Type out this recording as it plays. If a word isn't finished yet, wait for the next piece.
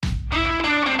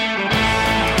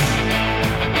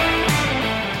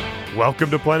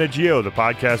Welcome to PlanetGeo, the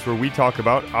podcast where we talk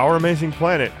about our amazing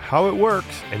planet, how it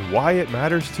works, and why it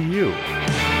matters to you.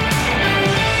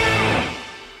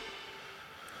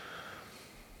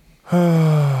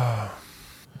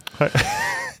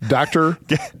 Dr.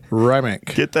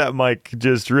 Remick. Get that mic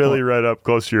just really right up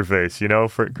close to your face,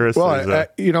 for Chris.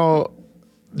 Well,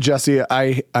 Jesse,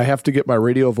 I have to get my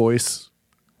radio voice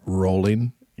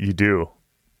rolling. You do.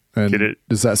 And get it,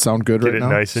 does that sound good right now? Get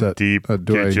it nice and deep.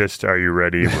 Are you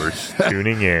ready? We're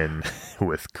tuning in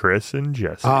with Chris and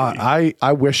Jesse.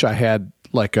 I wish I had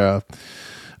like a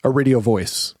radio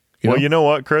voice. You know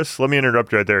what, Chris? Let me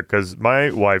interrupt you right there because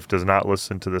my wife does not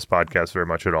listen to this podcast very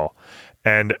much at all.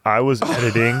 And I was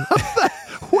editing.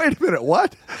 Wait a minute,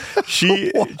 what? She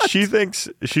thinks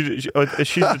she's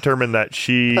determined that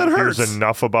she hears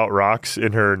enough about rocks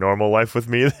in her normal life with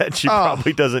me that she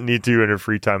probably doesn't need to in her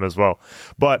free time as well.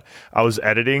 But I was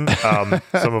editing some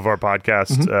of our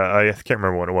podcasts. I can't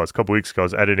remember when it was. A couple weeks ago, I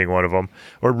was editing one of them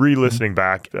or re-listening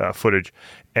back footage,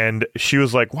 and she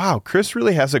was like, "Wow, Chris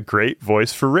really has a great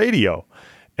voice for radio,"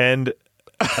 and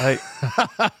I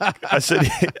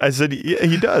said, yeah,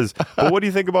 he does. But what do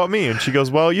you think about me? And she goes,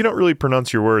 well, you don't really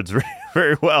pronounce your words very,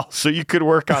 very well, so you could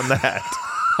work on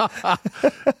that.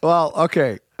 Well,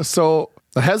 okay. So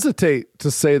I hesitate to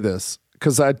say this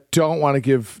because I don't want to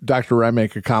give Dr.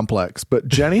 Remick a complex, but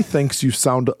Jenny thinks you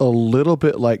sound a little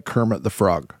bit like Kermit the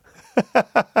Frog.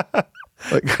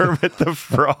 Like Kermit the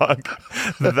Frog.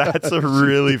 That's a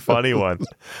really funny one.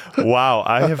 Wow,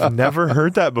 I have never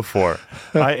heard that before.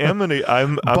 I'm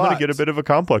gonna get a bit of a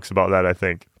complex about that, I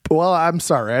think. Well, I'm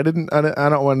sorry. I don't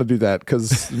want to do that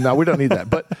because no, we don't need that.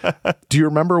 But do you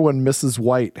remember when Mrs.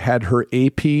 White had her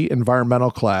AP environmental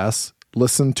class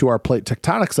listen to our plate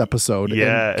tectonics episode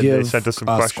and they sent us some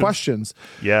questions?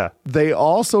 Yeah. They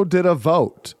also did a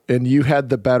vote and you had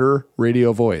the better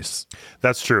radio voice.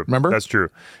 That's true. Remember? That's true.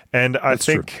 And I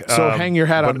think... So hang your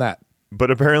hat on that. But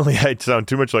apparently I sound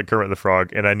too much like Kermit the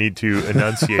Frog and I need to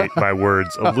enunciate my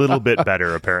words a little bit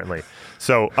better, apparently.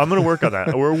 So I'm going to work on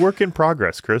that. We're a work in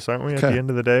progress, Chris, aren't we? At the end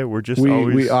of the day, we're just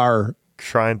we are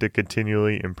trying to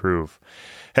continually improve.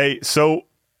 Hey, so...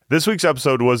 this week's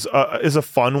episode is a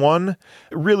fun one,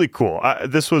 really cool.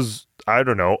 This was, I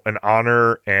don't know, an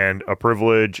honor and a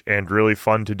privilege and really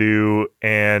fun to do.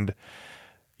 And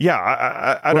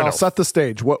yeah, I don't know. Set the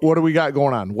stage. What do we got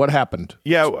going on? What happened?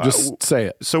 Yeah, just say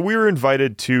it. So we were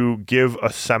invited to give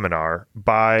a seminar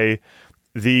by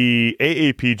the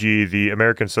AAPG, the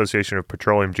American Association of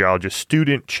Petroleum Geologists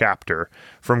student chapter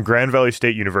from Grand Valley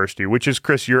State University, which is,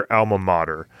 Chris, your alma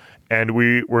mater. And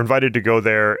we were invited to go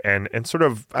there and sort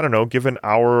of, I don't know, give an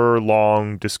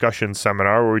hour-long discussion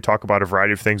seminar where we talk about a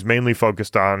variety of things, mainly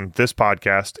focused on this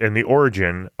podcast and the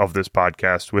origin of this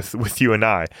podcast with you and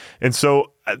I. And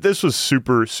so this was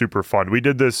super, super fun. We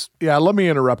did this. Yeah, let me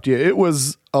interrupt you. It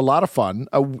was a lot of fun.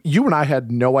 You and I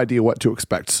had no idea what to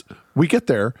expect. We get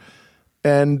there,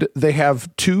 and they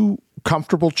have two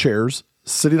comfortable chairs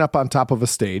sitting up on top of a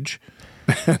stage.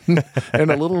 and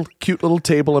a cute little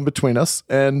table in between us.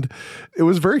 And it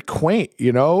was very quaint,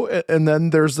 and then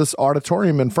there's this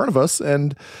auditorium in front of us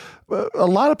and a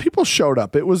lot of people showed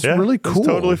up. It was really cool. It was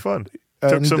totally fun.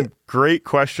 Took some great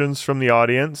questions from the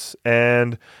audience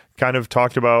and kind of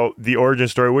talked about the origin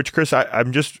story, which, Chris, I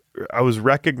was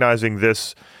recognizing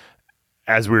this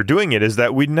as we were doing it, is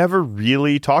that we never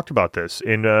really talked about this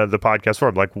in the podcast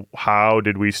form. Like, how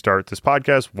did we start this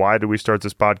podcast? Why did we start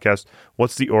this podcast?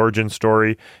 What's the origin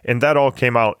story? And that all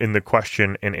came out in the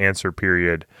question and answer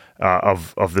period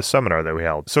of the seminar that we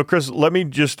held. So, Chris, let me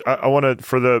just, I want to,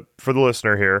 for the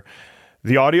listener here,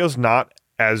 the audio's not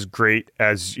as great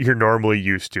as you're normally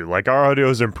used to. Like, our audio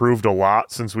has improved a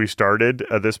lot since we started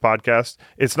this podcast.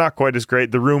 It's not quite as great.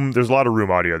 There's a lot of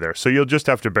room audio there. So you'll just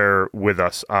have to bear with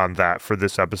us on that for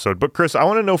this episode. But Chris, I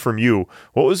want to know from you,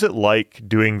 what was it like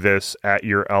doing this at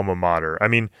your alma mater? I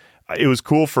mean, it was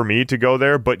cool for me to go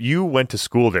there, but you went to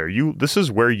school there. This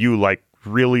is where you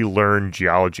really learned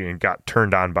geology and got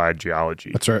turned on by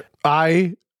geology. That's right.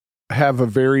 I have a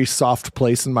very soft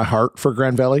place in my heart for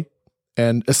Grand Valley.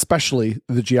 And especially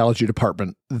the geology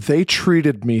department. They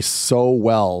treated me so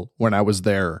well when I was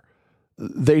there.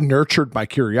 They nurtured my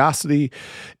curiosity.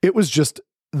 It was just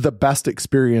the best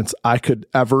experience I could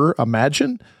ever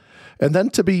imagine. And then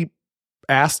to be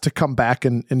asked to come back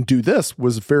and do this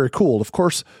was very cool. Of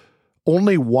course,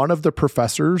 only one of the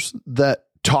professors that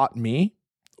taught me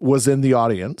was in the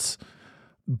audience,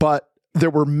 but there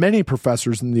were many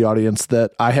professors in the audience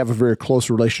that I have a very close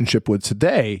relationship with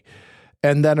today.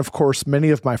 And then, of course,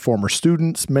 many of my former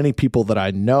students, many people that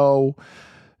I know.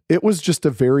 It was just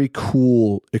a very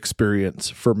cool experience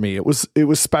for me. It was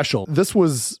special. This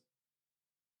was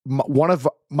one of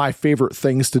my favorite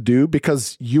things to do,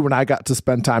 because you and I got to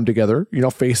spend time together,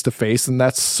 face to face, and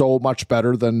that's so much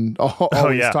better than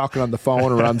always talking on the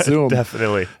phone or on Zoom.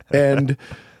 Definitely. And,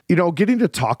 getting to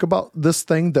talk about this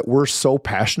thing that we're so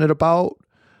passionate about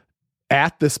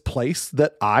at this place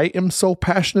that I am so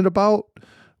passionate about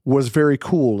was very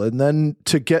cool. And then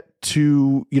to get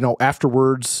to,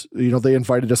 afterwards, they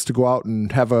invited us to go out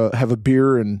and have a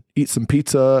beer and eat some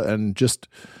pizza and just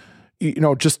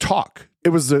talk. It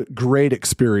was a great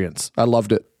experience. I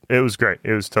loved it. It was great.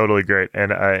 It was totally great.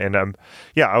 And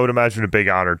I would imagine a big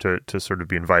honor to sort of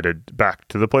be invited back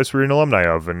to the place we're an alumni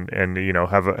of and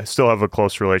still have a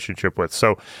close relationship with.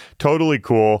 So totally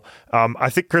cool. I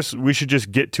think, Chris, we should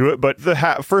just get to it. But the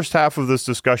first half of this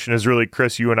discussion is really,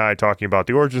 Chris, you and I talking about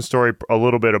the origin story, a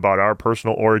little bit about our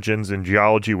personal origins in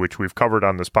geology, which we've covered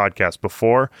on this podcast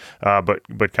before,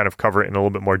 but kind of cover it in a little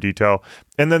bit more detail.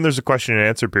 And then there's a question and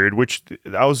answer period, which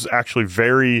I was actually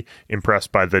very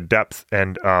impressed by the depth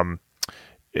and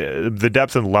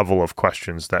level of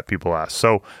questions that people ask.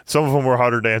 So some of them were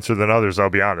harder to answer than others, I'll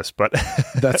be honest, but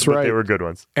that's right. They were good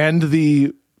ones. And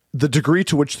the degree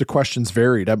to which the questions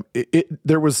varied,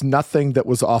 there was nothing that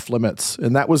was off limits.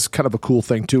 And that was kind of a cool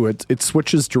thing too. It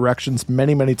switches directions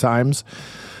many, many times.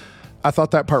 I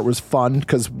thought that part was fun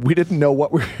because we didn't know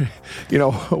what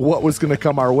what was going to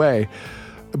come our way.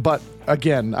 But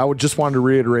again, I would just want to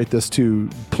reiterate this too.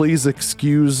 Please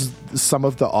excuse some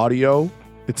of the audio.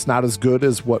 It's not as good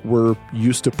as what we're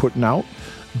used to putting out,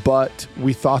 but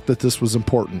we thought that this was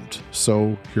important.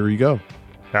 So here you go.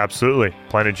 Absolutely.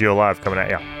 PlanetGeo Live coming at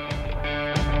you.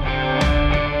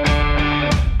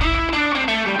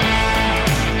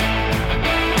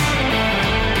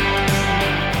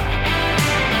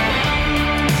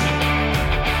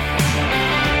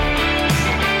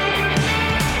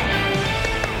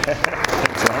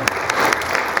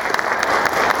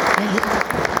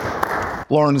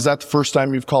 Lauren, is that the first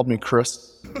time you've called me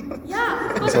Chris?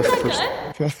 Yeah. Wasn't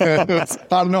that good?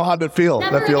 I don't know how to feel.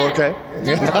 Never that feel again.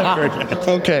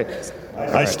 Okay? Okay.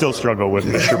 I still struggle with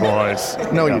Mr. Boys.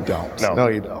 No, you don't. No,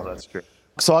 you don't. That's true.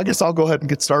 So I guess I'll go ahead and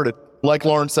get started. Like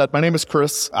Lauren said, my name is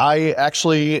Chris. I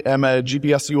actually am a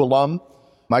GBSU alum.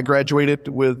 I graduated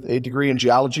with a degree in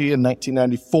geology in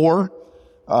 1994.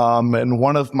 And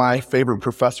one of my favorite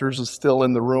professors is still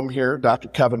in the room here, Dr.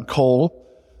 Kevin Cole.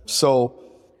 So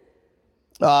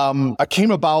I came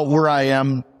about where I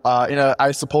am in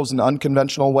I suppose, an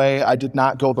unconventional way. I did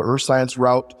not go the earth science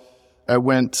route. I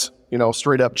went,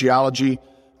 straight up geology.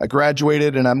 I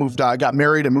graduated and I got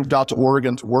married and moved out to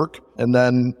Oregon to work, and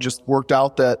then just worked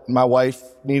out that my wife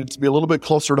needed to be a little bit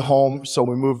closer to home. So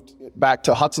we moved back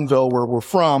to Hudsonville, where we're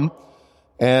from.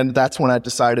 And that's when I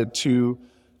decided to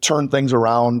turn things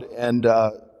around. And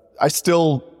I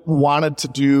still wanted to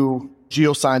do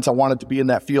geoscience. I wanted to be in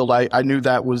that field. I knew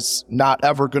that was not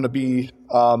ever going to be,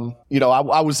 I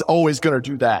was always going to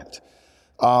do that.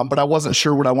 But I wasn't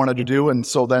sure what I wanted to do. And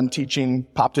so then teaching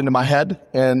popped into my head.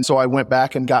 And so I went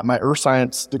back and got my earth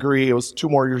science degree. It was 2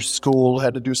 more years of school,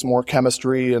 had to do some more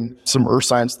chemistry and some earth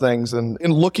science things. And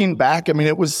in looking back, I mean,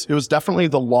 it was definitely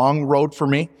the long road for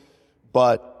me,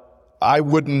 but I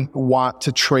wouldn't want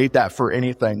to trade that for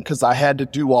anything, because I had to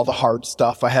do all the hard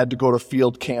stuff. I had to go to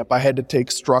field camp. I had to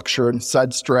take structure and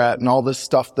SEDSTRAT and all this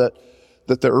stuff that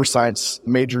the earth science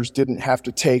majors didn't have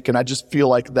to take. And I just feel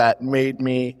like that made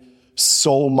me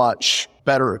so much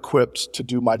better equipped to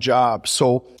do my job.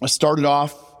 So I started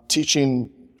off teaching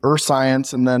earth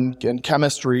science and then in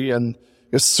chemistry. And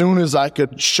as soon as I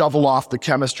could shovel off the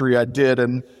chemistry, I did.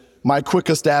 And my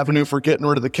quickest avenue for getting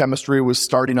rid of the chemistry was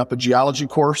starting up a geology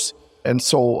course. And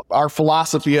so our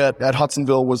philosophy at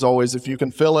Hudsonville was always, if you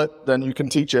can fill it, then you can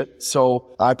teach it.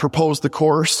 So I proposed the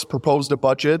course, proposed a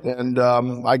budget, and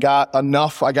I got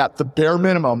the bare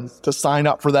minimum to sign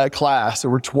up for that class.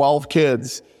 There were 12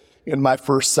 kids in my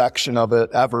first section of it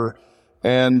ever.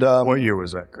 And what year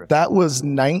was that, Chris? That was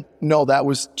that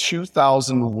was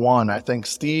 2001, I think.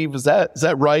 Steve, is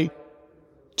that right?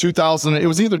 2000. It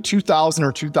was either 2000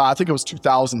 or 2000. I think it was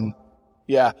 2000.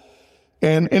 Yeah.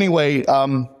 And anyway,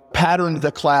 patterned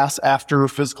the class after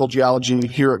physical geology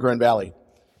here at Grand Valley.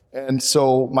 And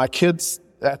so my kids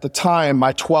at the time,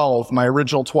 my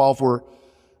original 12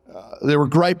 they were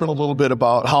griping a little bit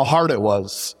about how hard it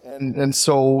was. And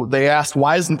so they asked,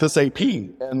 why isn't this AP?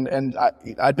 And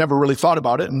I'd never really thought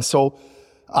about it. And so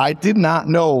I did not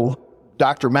know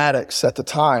Dr. Maddox at the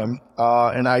time.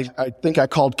 And I think I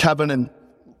called Kevin, and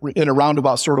in a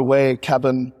roundabout sort of way,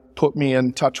 Kevin put me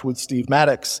in touch with Steve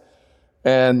Maddox.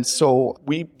 And so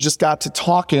we just got to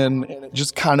talking, and it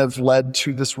just kind of led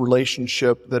to this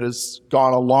relationship that has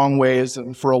gone a long ways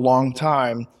and for a long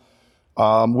time,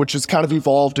 which has kind of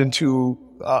evolved into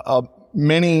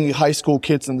many high school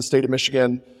kids in the state of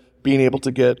Michigan being able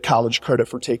to get college credit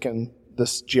for taking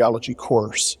this geology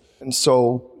course. And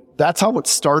so that's how it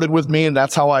started with me, and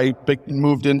that's how I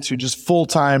moved into just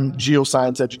full-time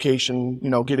geoscience education,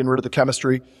 getting rid of the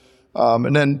chemistry.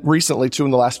 And then recently, too,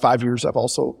 in the last 5 years, I've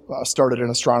also started an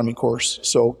astronomy course.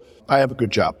 So I have a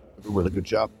good job, a really good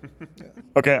job. Yeah.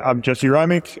 Okay, I'm Jesse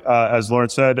Reimick. As Lauren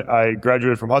said, I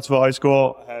graduated from Huntsville High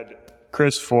School, had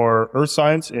Chris for earth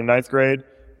science in 9th grade,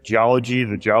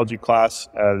 the geology class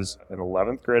as in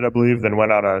 11th grade, I believe, then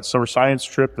went on a summer science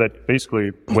trip that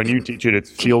basically, when you teach it,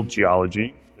 it's field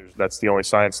geology. That's the only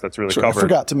science that's really covered. I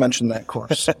forgot to mention that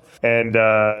course. And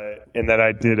then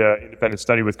I did an independent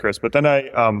study with Chris. But then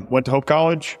I went to Hope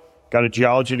College, got a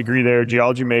geology degree there,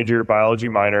 geology major, biology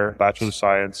minor, Bachelor of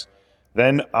Science.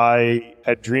 Then I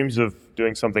had dreams of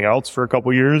doing something else for a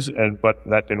couple years, but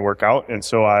that didn't work out. And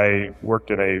so I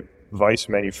worked in a vice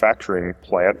manufacturing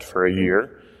plant for a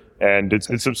year and did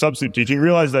some substitute teaching.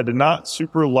 Realized I did not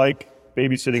super like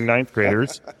babysitting 9th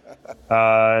graders.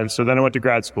 And so then I went to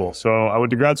grad school. So I went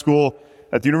to grad school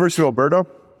at the University of Alberta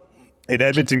in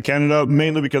Edmonton, Canada,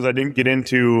 mainly because I didn't get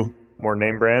into more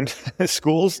name brand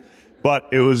schools. But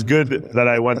it was good that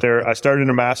I went there. I started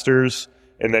a master's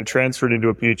and then transferred into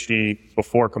a PhD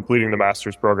before completing the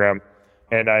master's program.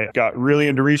 And I got really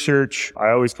into research. I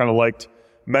always kind of liked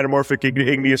metamorphic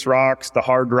igneous rocks, the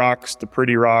hard rocks, the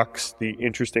pretty rocks, the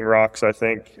interesting rocks, I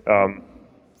think.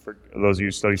 For those of you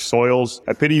who study soils,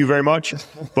 I pity you very much.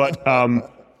 But I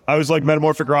always like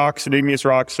metamorphic rocks and igneous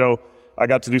rocks, so I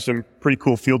got to do some pretty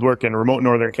cool field work in remote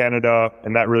northern Canada,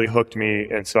 and that really hooked me,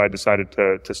 and so I decided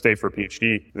to stay for a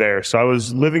PhD there. So I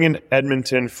was living in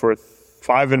Edmonton for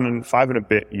five and a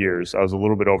bit years. I was a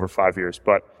little bit over 5 years,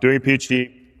 but doing a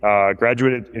PhD.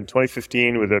 Graduated in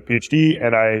 2015 with a PhD,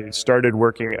 and I started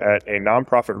working at a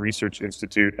nonprofit research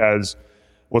institute as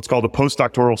what's called a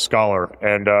postdoctoral scholar.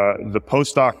 And the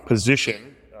postdoc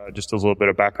position, just as a little bit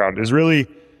of background, is really,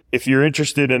 if you're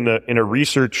interested in a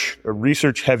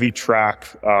research heavy track,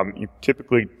 you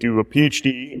typically do a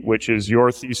PhD, which is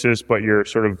your thesis, but you're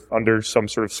sort of under some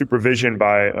sort of supervision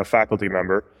by a faculty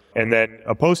member. And then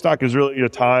a postdoc is really a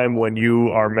time when you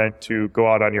are meant to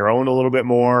go out on your own a little bit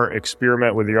more,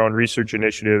 experiment with your own research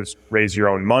initiatives, raise your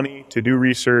own money to do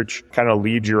research, kind of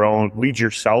lead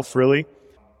yourself really.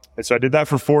 And so I did that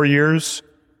for 4 years.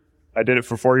 I did it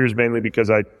for 4 years mainly because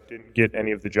I didn't get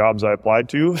any of the jobs I applied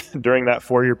to during that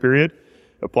 4-year period.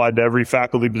 Applied to every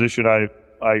faculty position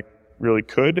I really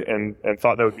could and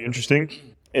thought that would be interesting.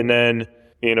 And then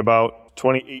in about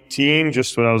 2018,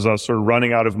 just when I was sort of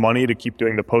running out of money to keep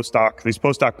doing the postdoc, these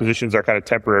postdoc positions are kind of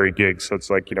temporary gigs. So it's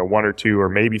like, 1 or 2 or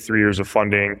maybe 3 years of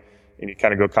funding, and you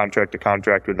kind of go contract to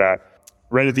contract with that.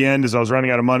 Right at the end, as I was running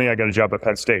out of money, I got a job at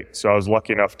Penn State. So I was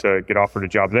lucky enough to get offered a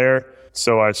job there.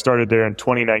 So I started there in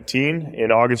 2019,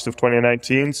 in August of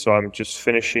 2019. So I'm just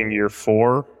finishing year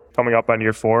 4, coming up on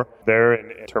year 4 there.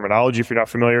 In terminology, if you're not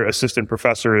familiar, assistant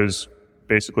professor is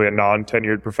basically a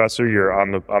non-tenured professor. You're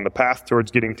on the path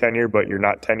towards getting tenure, but you're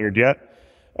not tenured yet.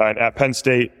 And at Penn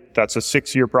State, that's a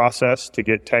 6-year process to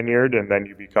get tenured, and then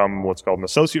you become what's called an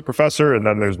associate professor, and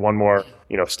then there's one more,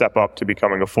 step up to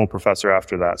becoming a full professor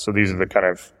after that. So these are the kind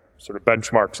of sort of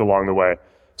benchmarks along the way.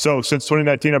 So since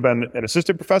 2019, I've been an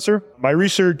assistant professor. My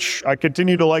research, I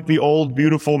continue to like the old,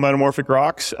 beautiful metamorphic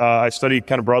rocks. I study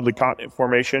kind of broadly continent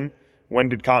formation. When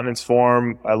did continents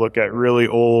form? I look at really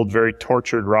old, very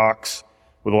tortured rocks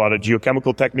with a lot of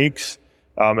geochemical techniques.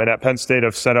 And at Penn State,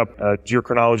 I've set up a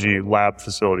geochronology lab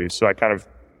facility. So I kind of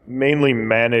mainly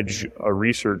manage a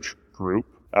research group.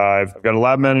 I've got a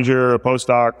lab manager, a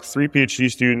postdoc, 3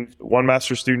 PhD students, 1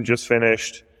 master's student just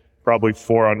finished, probably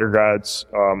 4 undergrads,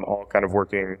 all kind of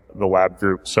working the lab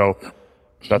group. So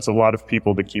that's a lot of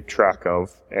people to keep track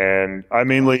of. And I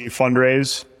mainly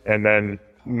fundraise and then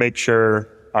make sure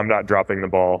I'm not dropping the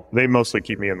ball. They mostly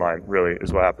keep me in line, really,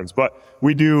 is what happens. But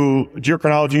we do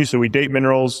geochronology, so we date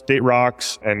minerals, date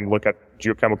rocks, and look at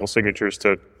geochemical signatures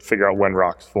to figure out when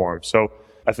rocks form. So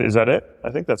is that it? I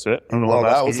think that's it. Well,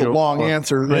 that was a long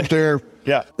answer right there.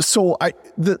 Yeah. So I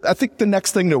think the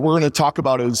next thing that we're going to talk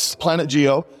about is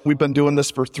PlanetGeo. We've been doing this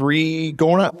for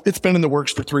it's been in the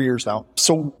works for 3 years now.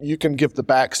 So you can give the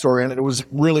backstory, and it was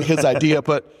really his idea,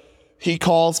 but he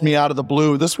calls me out of the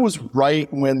blue. This was right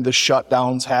when the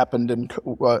shutdowns happened and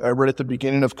right at the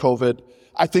beginning of COVID.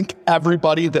 I think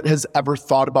everybody that has ever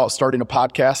thought about starting a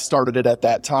podcast started it at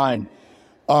that time.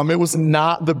 It was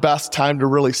not the best time to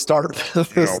really start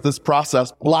this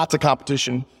process. Lots of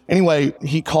competition. Anyway,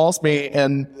 he calls me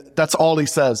and that's all he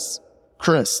says.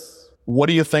 Chris, what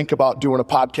do you think about doing a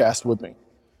podcast with me?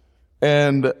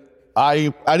 And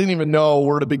I didn't even know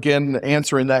where to begin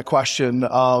answering that question.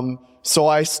 So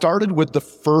I started with the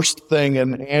first thing,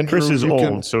 and Andrew... Chris is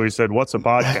old, so he said, what's a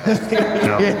podcast?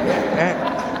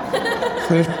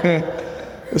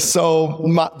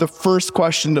 So the first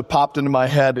question that popped into my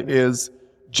head is,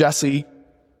 Jesse,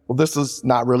 well, this is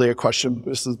not really a question.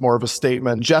 This is more of a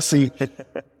statement. Jesse,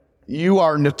 you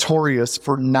are notorious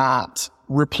for not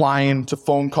replying to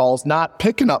phone calls, not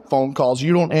picking up phone calls.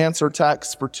 You don't answer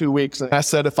texts for 2 weeks. And I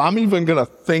said, if I'm even going to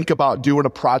think about doing a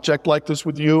project like this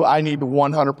with you, I need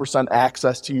 100%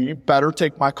 access to you. You better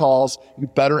take my calls. You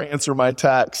better answer my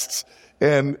texts.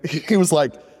 And he was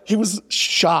like, he was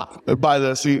shocked by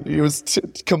this. He was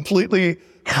completely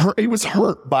hurt. He was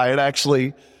hurt by it,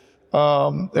 actually.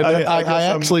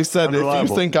 I actually said, if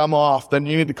you think I'm off, then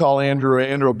you need to call Andrew.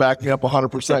 Andrew will back me up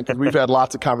 100% because we've had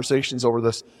lots of conversations over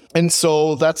this. And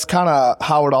so that's kind of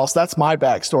how it all, that's my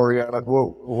backstory.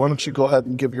 Well, why don't you go ahead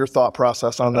and give your thought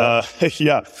process on that?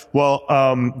 Yeah. Well,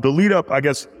 the lead up, I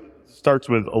guess, starts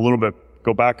with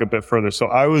go back a bit further. So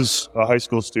I was a high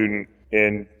school student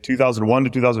in 2001 to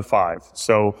 2005.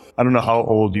 So I don't know how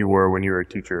old you were when you were a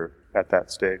teacher at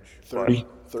that stage.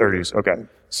 30s. Okay.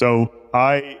 So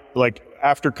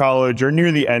after college or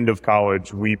near the end of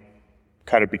college, we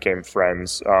kind of became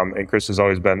friends. And Chris has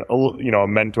always been a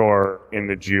mentor in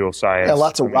the geoscience. Yeah,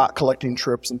 lots of rock collecting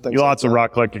trips and things. Lots of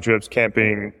rock collecting trips,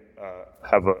 camping,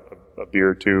 have a beer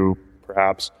or two,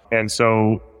 perhaps. And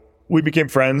so we became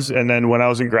friends. And then when I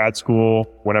was in grad school,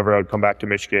 whenever I would come back to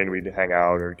Michigan, we'd hang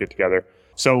out or get together.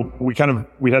 So we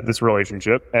had this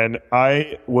relationship, and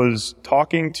I was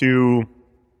talking to,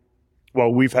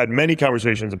 we've had many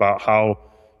conversations about how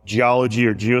geology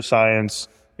or geoscience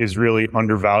is really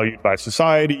undervalued by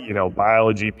society.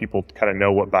 Biology, people kind of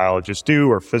know what biologists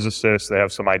do, or physicists. They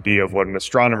have some idea of what an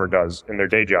astronomer does in their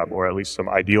day job, or at least some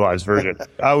idealized version.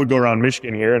 I would go around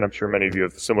Michigan here, and I'm sure many of you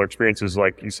have similar experiences.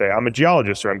 Like you say, I'm a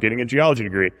geologist, or I'm getting a geology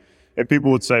degree. And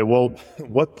people would say, well,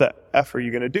 what the F are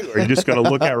you going to do? Are you just going to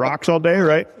look at rocks all day,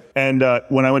 right? And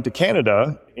when I went to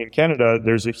Canada,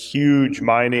 there's a huge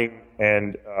mining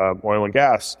and oil and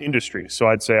gas industry. So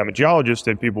I'd say I'm a geologist,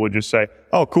 and people would just say,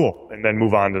 oh, cool, and then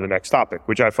move on to the next topic,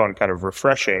 which I found kind of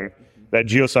refreshing, that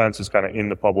geoscience is kind of in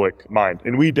the public mind.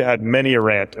 And we had many a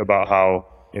rant about how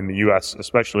in the U.S.,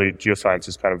 especially, geoscience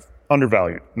is kind of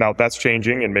undervalued. Now, that's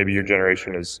changing, and maybe your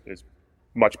generation is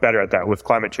much better at that with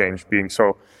climate change being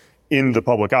so in the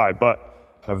public eye,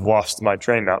 but I've lost my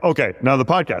train now. Okay, now the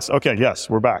podcast. Okay, yes,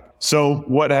 we're back. So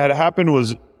what had happened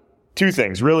was two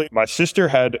things, really. My sister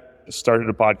had started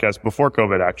a podcast before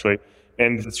COVID, actually,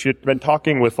 and she had been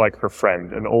talking with her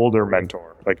friend, an older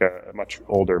mentor, a much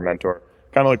older mentor,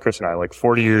 kind of like Chris and I,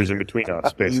 40 years in between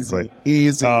us, basically.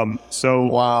 Easy.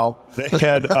 Wow. They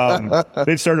had,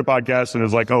 they'd started a podcast, and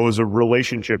it was a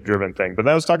relationship driven thing. But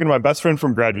I was talking to my best friend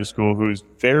from graduate school, who's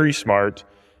very smart.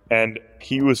 And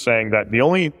he was saying that the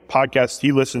only podcast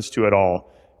he listens to at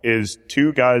all is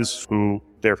two guys who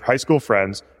they're high school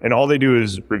friends, and all they do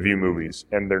is review movies.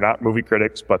 And they're not movie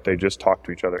critics, but they just talk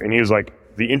to each other. And he was like,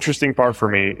 the interesting part for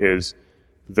me is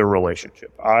the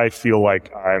relationship. I feel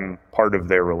like I'm part of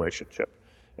their relationship.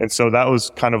 And so that was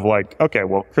kind of okay,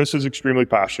 well, Chris is extremely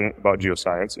passionate about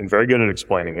geoscience and very good at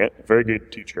explaining it, very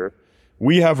good teacher.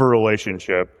 We have a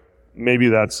relationship. Maybe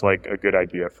that's a good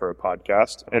idea for a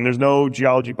podcast. And there's no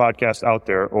geology podcast out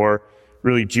there, or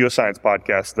really geoscience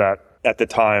podcast that at the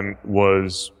time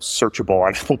was searchable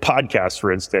on Apple Podcasts,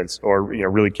 for instance, or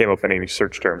really came up in any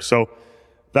search terms. So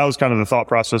that was kind of the thought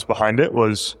process behind it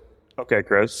was, okay,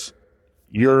 Chris,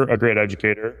 you're a great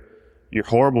educator. You're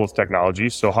horrible with technology.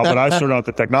 So how about I sort out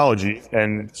the technology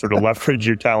and sort of leverage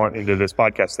your talent into this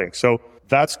podcast thing? So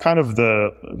that's kind of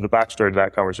the backstory to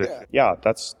that conversation. Yeah,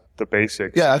 that's the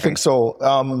basics. Yeah, I think so.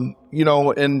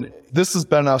 And this has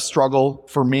been a struggle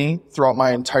for me throughout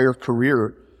my entire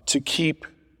career to keep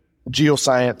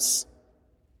geoscience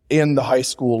in the high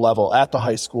school level, at the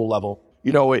high school level.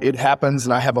 It happens,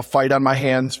 and I have a fight on my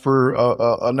hands for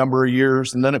a number of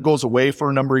years, and then it goes away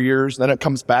for a number of years, and then it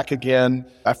comes back again.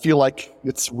 I feel like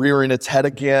it's rearing its head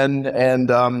again,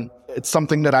 and it's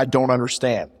something that I don't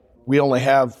understand. We only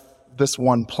have this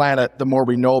one planet. The more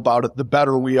we know about it, the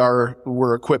better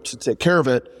we're equipped to take care of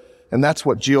it. And that's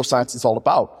what geoscience is all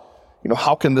about.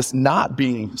 How can this not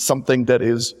be something that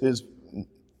is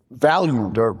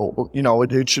valued, or,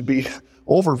 it should be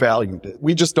overvalued?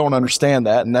 We just don't understand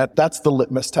that. And that's the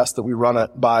litmus test that we run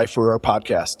it by for our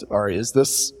podcast. All right. Is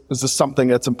this something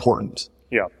that's important?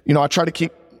 Yeah. I try to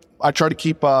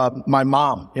keep my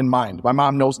mom in mind. My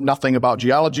mom knows nothing about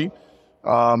geology.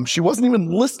 She wasn't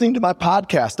even listening to my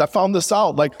podcast. I found this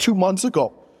out 2 months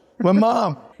ago. My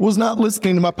mom was not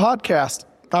listening to my podcast.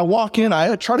 I walk in,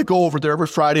 I try to go over there every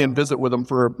Friday and visit with them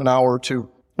for an hour or two.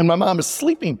 And my mom is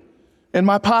sleeping and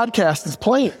my podcast is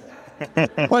playing.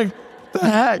 Like, the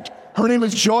heck? Her name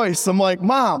is Joyce. I'm like,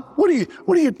 Mom, what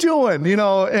are you doing? You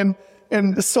know,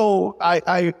 and so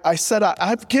I said,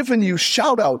 I've given you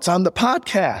shout outs on the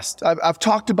podcast. I've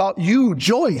talked about you,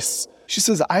 Joyce. She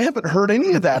says, I haven't heard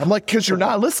any of that. I'm like, 'cause you're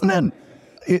not listening.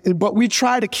 But we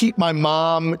try to keep my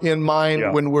mom in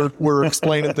mind when we're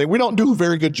explaining things. We don't do a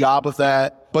very good job of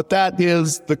that, but that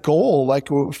is the goal, like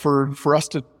for us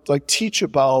to like teach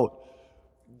about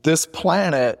this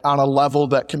planet on a level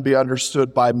that can be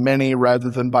understood by many rather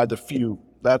than by the few.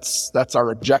 That's our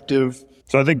objective.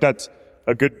 So I think that's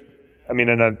a good, I mean,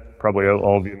 and probably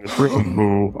all of you in this room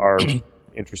who are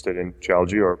interested in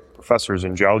geology or professors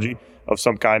in geology of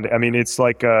some kind. I mean, it's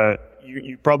like,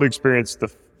 you probably experienced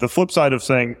the flip side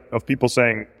of people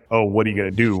saying, oh, what are you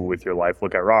going to do with your life?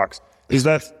 Look at rocks. Is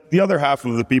that the other half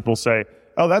of the people say,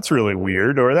 oh, that's really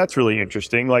weird, or that's really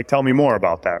interesting. Like, tell me more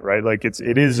about that, right? Like,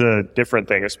 it is a different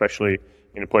thing, especially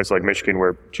in a place like Michigan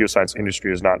where geoscience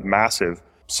industry is not massive.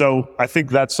 So I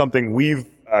think that's something we've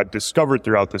discovered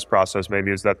throughout this process maybe,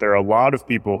 is that there are a lot of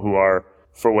people who are,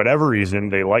 for whatever reason,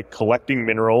 they like collecting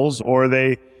minerals, or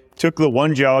they took the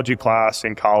one geology class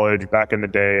in college back in the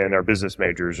day and are business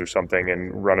majors or something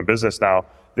and run a business now,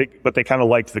 but they kind of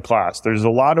liked the class. There's a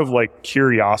lot of like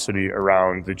curiosity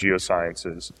around the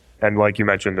geosciences. And like you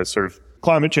mentioned, the sort of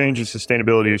climate change and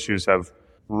sustainability issues have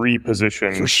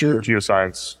repositioned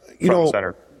geoscience front and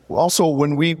center. Also,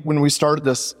 when we started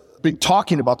this big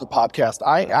talking about the podcast,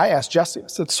 I asked Jesse, I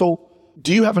said, so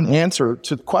do you have an answer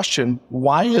to the question,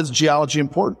 why is geology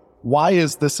important? Why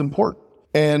is this important?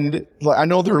 And I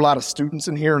know there are a lot of students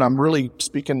in here, and I'm really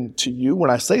speaking to you when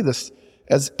I say this.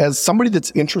 As somebody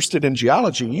that's interested in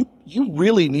geology, you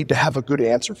really need to have a good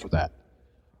answer for that.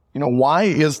 You know, why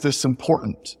is this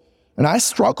important? And I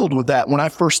struggled with that when I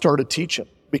first started teaching,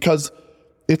 because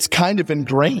it's kind of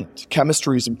ingrained.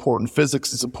 Chemistry is important,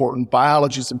 physics is important,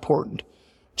 biology is important.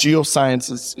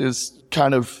 Geoscience is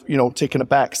kind of, you know, taking a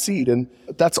back seat. And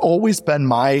that's always been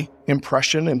my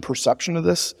impression and perception of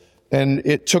this. And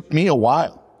it took me a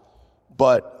while,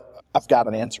 but I've got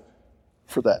an answer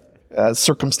for that.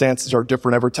 Circumstances are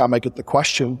different every time I get the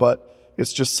question, but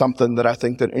it's just something that I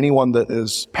think that anyone that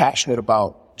is passionate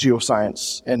about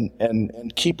geoscience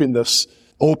and keeping this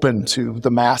open to the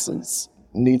masses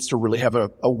needs to really have a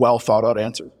well thought out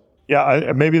answer.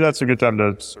 Yeah, maybe that's a good time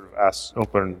to sort of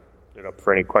open it up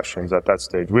for any questions at that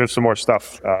stage. We have some more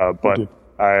stuff, but do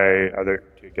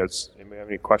you guys anybody have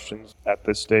any questions at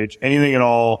this stage? Anything at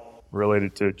all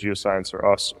related to geoscience or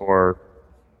us, or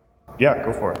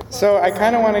go for it. So I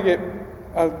kind of want to get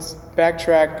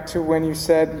backtrack to when you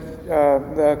said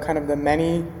the kind of the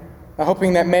many,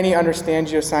 hoping that many understand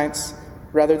geoscience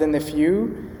rather than the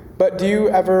few. But do you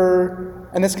ever,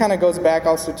 and this kind of goes back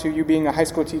also to you being a high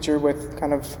school teacher with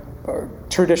kind of a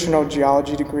traditional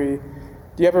geology degree,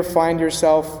 do you ever find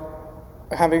yourself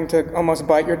having to almost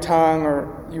bite your tongue,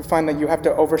 or you find that you have to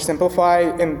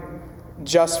oversimplify in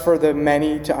just for the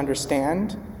many to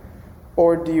understand?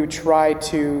 Or do you try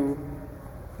to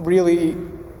really,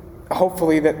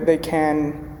 hopefully, that they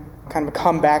can kind of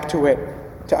come back to it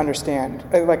to understand?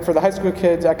 Like for the high school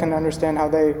kids, I can understand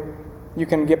how you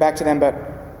can get back to them, but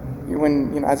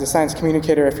when, you know, as a science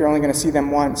communicator, if you're only going to see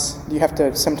them once, you have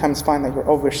to sometimes find that you're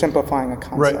oversimplifying a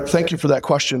concept. Right. Thank you for that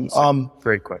question.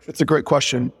 Great question. It's a great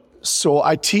question. So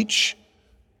I teach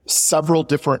several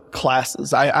different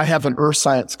classes. I have an earth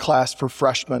science class for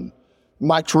freshmen.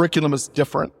 My curriculum is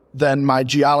different than my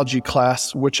geology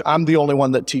class, which I'm the only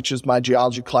one that teaches my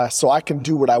geology class, so I can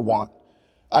do what I want.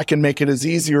 I can make it as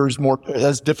easy or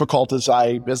as difficult as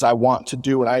I want to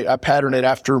do, and I pattern it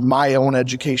after my own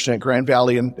education at Grand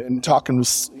Valley, and talking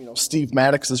with, you know, Steve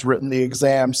Maddox has written the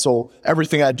exam, so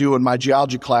everything I do in my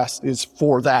geology class is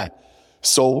for that.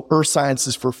 So earth science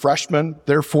is for freshmen.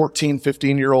 They're 14,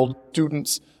 15-year-old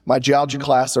students. My geology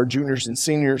class are juniors and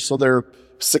seniors, so they're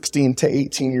 16 to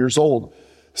 18 years old.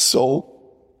 So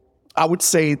I would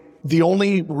say the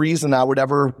only reason I would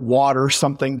ever water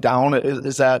something down,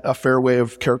 is that a fair way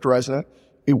of characterizing it?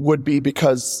 It would be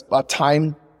because a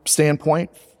time standpoint,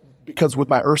 because with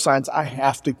my earth science, I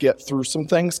have to get through some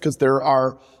things because there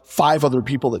are 5 other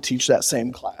people that teach that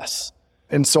same class.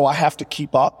 And so I have to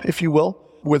keep up, if you will,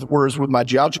 whereas with my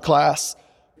geology class,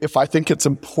 if I think it's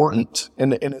important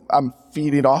and I'm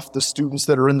feeding off the students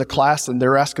that are in the class and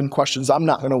they're asking questions, I'm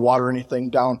not going to water anything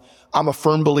down. I'm a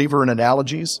firm believer in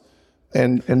analogies.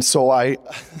 And so I,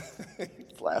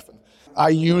 he's laughing. I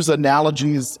use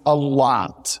analogies a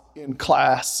lot in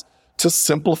class to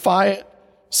simplify it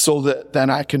so that then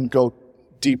I can go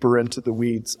deeper into the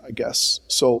weeds, I guess.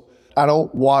 So I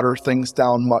don't water things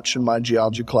down much in my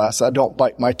geology class. I don't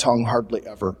bite my tongue hardly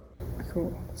ever.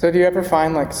 Cool. So do you ever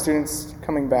find like students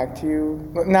coming back to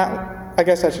you, not, I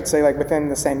guess I should say like within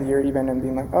the same year even, and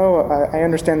being like, oh, I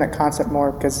understand that concept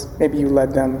more because maybe you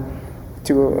led them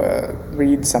to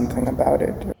read something about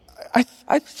it?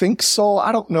 I think so.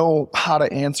 I don't know how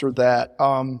to answer that.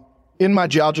 In my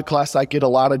geology class, I get a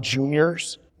lot of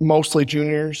juniors, mostly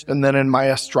juniors. And then in my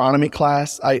astronomy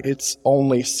class, it's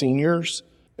only seniors.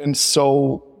 And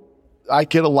so I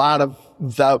get a lot of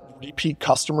the repeat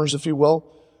customers, if you will.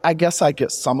 I guess I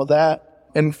get some of that.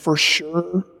 And for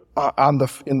sure,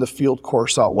 in the field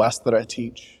course out west that I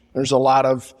teach, there's a lot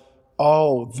of,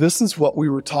 oh, this is what we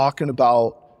were talking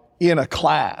about in a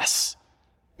class.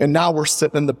 And now we're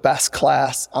sitting in the best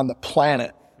class on the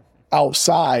planet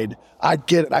outside. I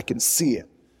get it. I can see it.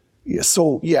 Yeah,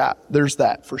 so, yeah, there's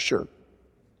that for sure.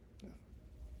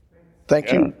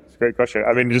 Thank you. It's a great question.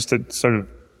 I mean, just to sort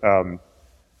of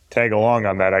tag along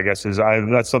on that, I guess,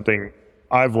 that's something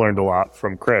I've learned a lot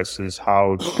from Chris, is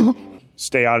how to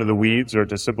stay out of the weeds or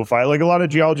to simplify. Like, a lot of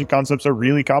geology concepts are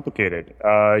really complicated.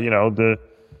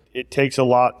 It takes a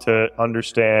lot to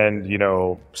understand,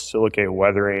 silicate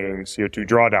weathering, CO2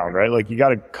 drawdown, right? Like, you got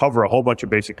to cover a whole bunch of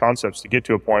basic concepts to get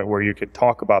to a point where you can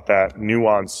talk about that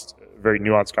very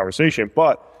nuanced conversation.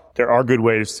 But there are good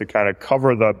ways to kind of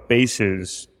cover the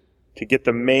bases to get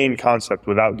the main concept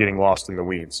without getting lost in the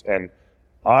weeds. And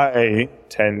I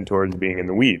tend towards being in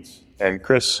the weeds, and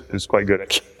Chris is quite good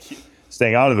at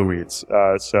staying out of the weeds.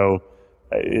 So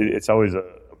it's always a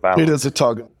balance. It is a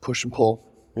tug, push and pull.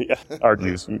 Yeah,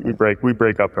 argues. We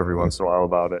break up every once in a while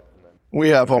about it. We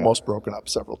have almost broken up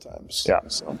several times. Yeah.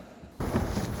 So.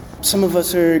 Some of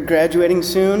us are graduating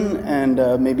soon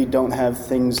and maybe don't have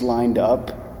things lined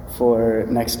up for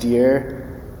next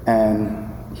year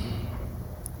and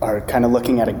are kind of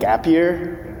looking at a gap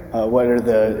year. What are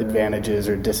the advantages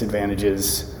or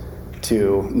disadvantages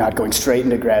to not going straight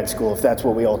into grad school if that's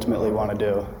what we ultimately want to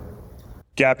do?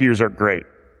 Gap years are great.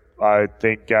 I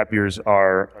think gap years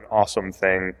are an awesome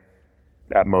thing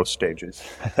at most stages.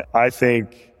 I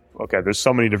think, there's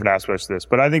so many different aspects to this,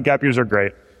 but I think gap years are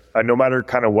great. No matter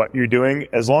kind of what you're doing,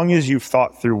 as long as you've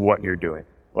thought through what you're doing.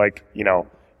 Like, you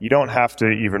don't have to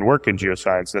even work in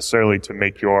geoscience necessarily to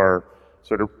make your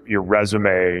your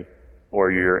resume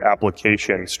or your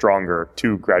application stronger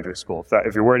to graduate school.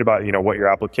 If you're worried about, what your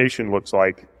application looks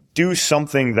like, do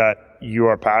something that you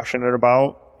are passionate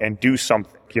about and do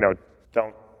something,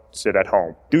 don't sit at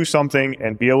home. Do something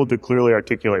and be able to clearly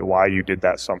articulate why you did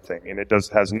that something. And it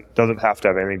doesn't have to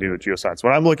have anything to do with geoscience.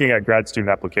 When I'm looking at grad student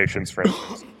applications, for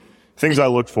instance, things I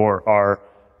look for are,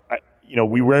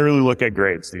 we rarely look at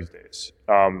grades these days.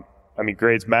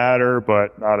 Grades matter,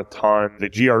 but not a ton. The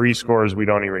GRE scores, we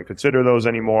don't even consider those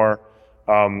anymore.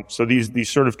 So these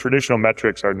sort of traditional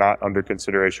metrics are not under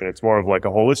consideration. It's more of like a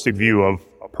holistic view of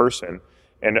a person.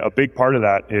 And a big part of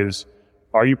that is,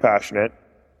 are you passionate?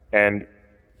 And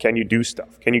can you do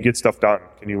stuff? Can you get stuff done?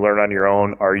 Can you learn on your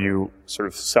own? Are you sort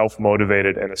of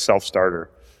self-motivated and a self-starter?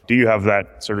 Do you have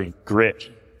that sort of grit,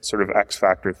 sort of X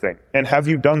factor thing? And have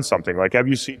you done something? Like, have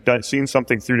you seen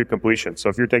something through to completion? So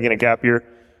if you're taking a gap year,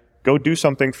 go do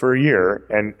something for a year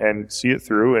and see it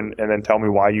through and then tell me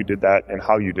why you did that and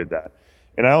how you did that.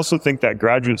 And I also think that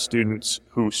graduate students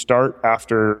who start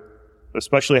after,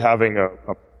 especially having a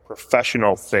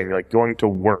professional thing, like going to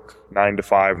work 9 to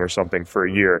 5 or something for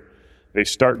a year, they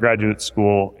start graduate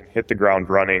school and hit the ground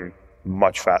running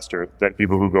much faster than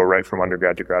people who go right from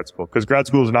undergrad to grad school. Because grad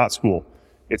school is not school.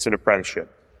 It's an apprenticeship.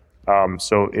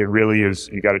 So it really is,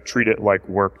 you got to treat it like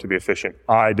work to be efficient.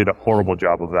 I did a horrible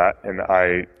job of that, and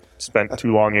I spent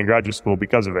too long in graduate school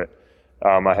because of it.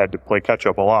 I had to play catch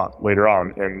up a lot later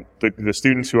on. And the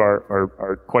students who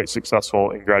are quite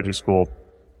successful in graduate school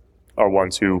are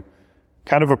ones who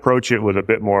kind of approach it with a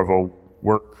bit more of a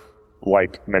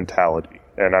work-like mentality.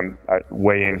 And I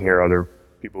weigh in here other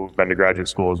people who've been to graduate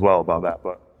school as well about that.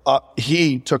 But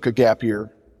he took a gap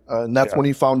year, and that's when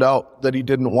he found out that he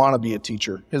didn't want to be a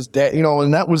teacher. His dad,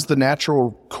 and that was the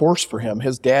natural course for him.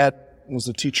 His dad was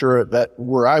a teacher at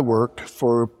where I worked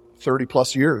for 30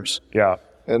 plus years. Yeah.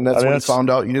 And that's when he found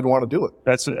out he didn't want to do it.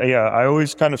 I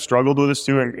always kind of struggled with this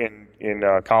too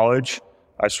in college.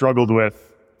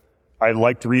 I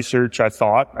liked research, I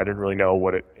thought. I didn't really know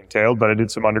what it entailed, but I did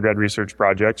some undergrad research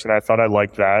projects, and I thought I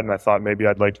liked that, and I thought maybe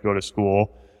I'd like to go to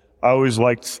school. I always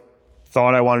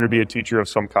thought I wanted to be a teacher of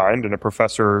some kind, and a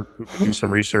professor who could do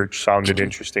some research sounded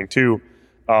interesting too.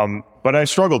 But I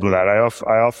struggled with that. I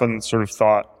often sort of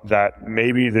thought that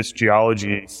maybe this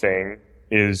geology thing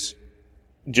is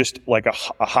just like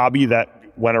a hobby that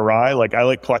went awry. Like, I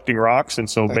like collecting rocks, and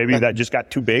so maybe that just got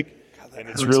too big. And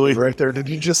it's really right there. Did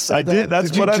you just say I that? did.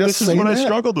 This is what I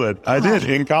struggled with. I did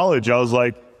in college. I was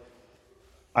like,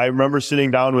 I remember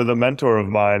sitting down with a mentor of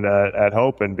mine at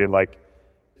Hope and being like,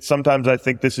 sometimes I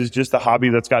think this is just a hobby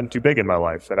that's gotten too big in my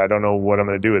life and I don't know what I'm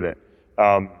going to do with it.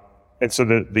 And so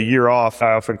the year off,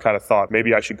 I often kind of thought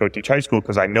maybe I should go teach high school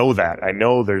because I know that. I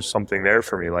know there's something there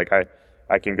for me. Like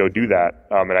I can go do that.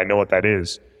 And I know what that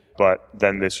is. But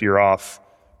then this year off,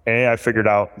 A, I figured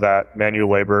out that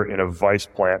manual labor in a vice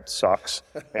plant sucks.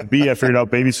 And B, I figured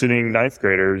out babysitting ninth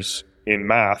graders in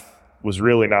math was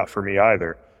really not for me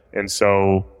either. And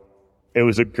so it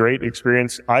was a great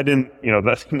experience. I didn't,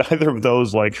 neither of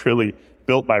those like really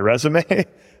built my resume,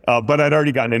 but I'd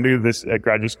already gotten into this at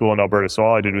graduate school in Alberta. So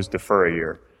all I did was defer a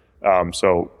year.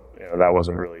 So that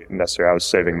wasn't really necessary. I was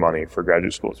saving money for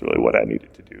graduate school is really what I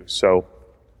needed to do. So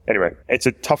anyway, it's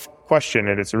a tough question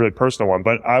and it's a really personal one,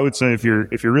 but I would say if you're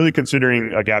really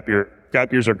considering a gap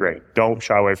years are great. Don't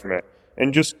shy away from it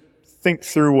and just think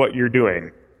through what you're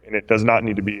doing. And it does not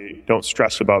need to be, don't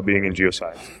stress about being in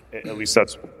geoscience. At least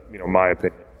that's, my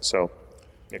opinion. So,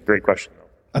 great question, though.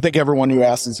 I think everyone you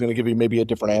ask is going to give you maybe a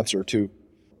different answer, too.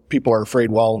 People are afraid,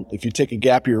 well, if you take a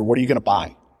gap year, what are you going to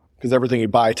buy? Because everything you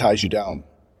buy ties you down.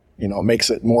 It makes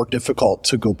it more difficult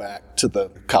to go back to the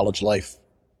college life.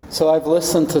 So I've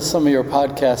listened to some of your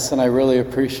podcasts, and I really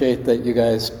appreciate that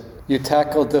you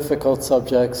tackle difficult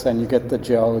subjects and you get the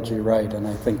geology right, and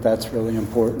I think that's really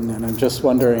important. And I'm just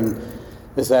wondering,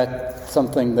 is that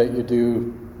something that you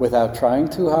do without trying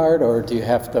too hard, or do you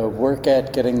have to work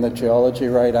at getting the geology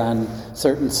right on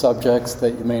certain subjects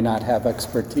that you may not have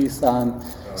expertise on?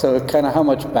 So kind of how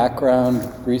much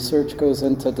background research goes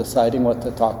into deciding what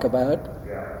to talk about?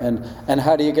 And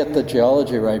how do you get the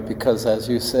geology right? Because as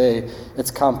you say,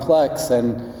 it's complex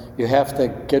and you have to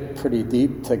get pretty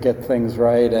deep to get things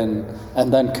right and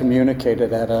then communicate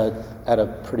it at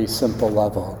a pretty simple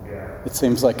level. It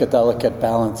seems like a delicate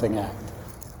balancing act.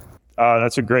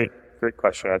 That's a great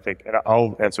question, I think. And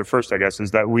I'll answer first, I guess,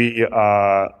 is that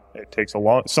it takes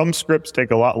some scripts take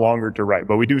a lot longer to write,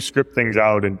 but we do script things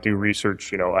out and do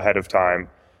research, ahead of time,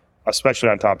 especially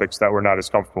on topics that we're not as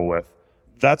comfortable with.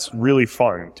 That's really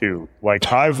fun too.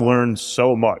 Like I've learned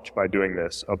so much by doing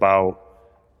this about,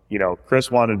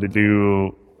 Chris wanted to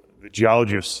do the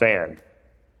geology of sand.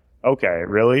 Okay,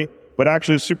 really? But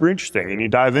actually it's super interesting. And you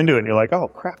dive into it and you're like, oh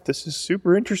crap, this is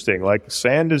super interesting. Like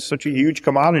sand is such a huge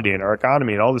commodity in our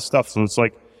economy and all this stuff. So it's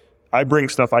like, I bring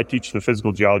stuff, I teach the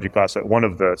physical geology class at one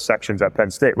of the sections at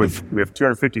Penn State. We have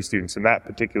 250 students in that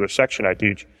particular section I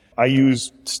teach. I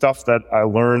use stuff that I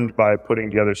learned by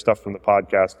putting together stuff from the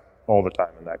podcast all the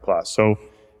time in that class. So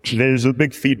there's a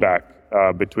big feedback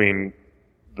between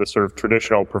the sort of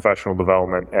traditional professional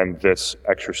development and this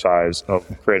exercise of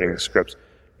creating scripts.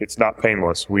 It's not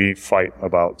painless. We fight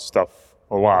about stuff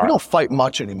a lot. We don't fight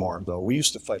much anymore, though. We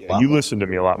used to fight a lot. You listen to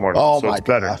me a lot more now, so it's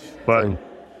better. Gosh. But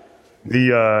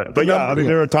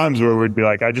there are times where we'd be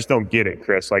like, I just don't get it,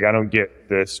 Chris. Like, I don't get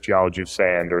this geology of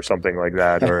sand or something like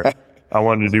that. Or I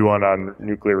wanted to do one on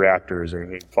nuclear reactors,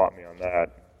 and he fought me on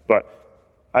that. But,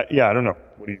 I don't know.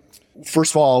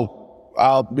 First of all,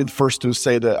 I'll be the first to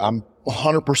say that I'm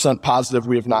 100% positive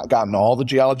we have not gotten all the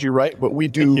geology right, but we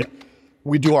do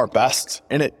our best.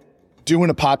 And doing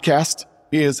a podcast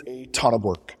is a ton of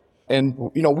work. And,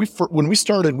 when we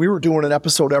started, we were doing an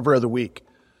episode every other week.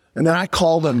 And then I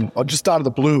called him just out of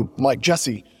the blue. I'm like,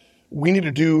 Jesse, we need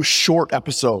to do short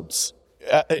episodes.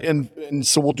 And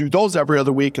so we'll do those every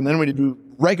other week. And then we do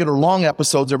regular long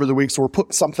episodes every other week. So we're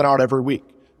putting something out every week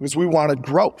because we wanted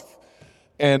growth.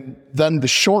 And then the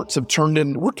shorts have turned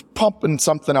in, we're pumping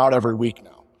something out every week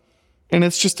now. And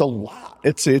it's just a lot.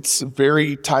 It's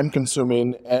very time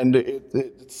consuming and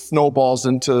it snowballs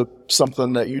into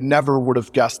something that you never would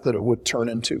have guessed that it would turn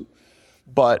into.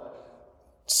 But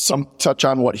some touch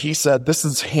on what he said, this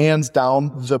is hands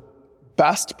down the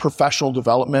best professional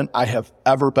development I have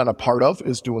ever been a part of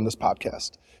is doing this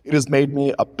podcast. It has made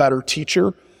me a better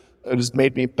teacher. It has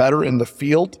made me better in the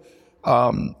field.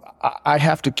 I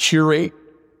have to curate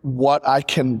what I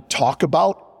can talk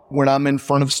about when I'm in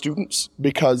front of students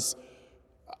because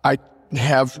I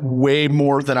have way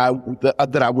more than I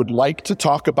would like to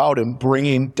talk about and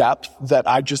bringing depth that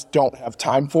I just don't have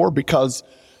time for because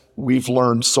we've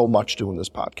learned so much doing this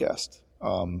podcast.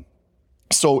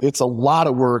 So it's a lot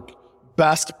of work,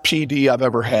 best PD I've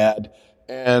ever had.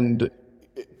 And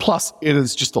plus it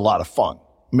is just a lot of fun.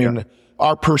 I mean,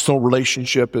 our personal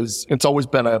relationship we've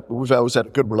always had a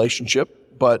good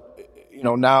relationship, but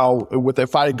now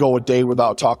if I go a day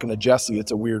without talking to Jesse,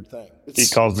 it's a weird thing. He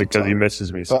calls me because he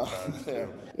misses me sometimes.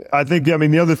 I think,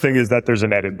 the other thing is that there's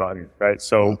an edit button, right?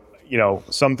 So,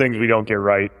 some things we don't get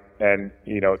right And,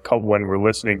 when we're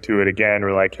listening to it again,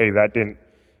 we're like, hey, that didn't,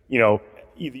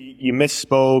 either you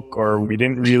misspoke or we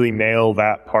didn't really nail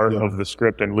that part of the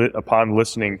script. And upon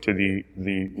listening to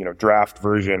the draft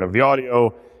version of the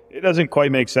audio, it doesn't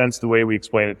quite make sense the way we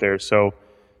explain it there. So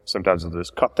sometimes we'll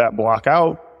just cut that block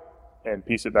out and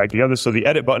piece it back together. So the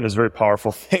edit button is a very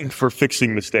powerful thing for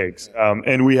fixing mistakes.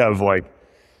 And we have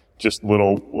just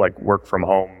little work from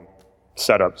home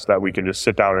setups that we can just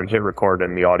sit down and hit record,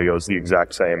 and the audio is the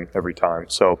exact same every time.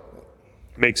 So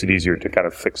it makes it easier to kind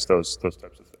of fix those types of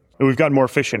things. And we've gotten more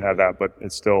efficient at that, but we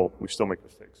still make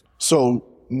mistakes. So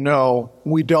no,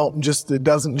 we don't it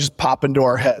doesn't just pop into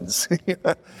our heads.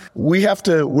 We have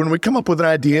to, when we come up with an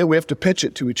idea, we have to pitch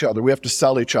it to each other. We have to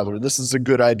sell each other. This is a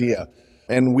good idea.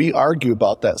 And we argue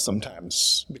about that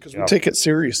sometimes because we take it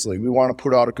seriously. We want to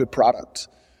put out a good product.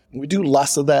 We do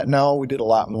less of that now. We did a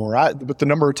lot more. But the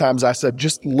number of times I said,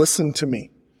 just listen to me.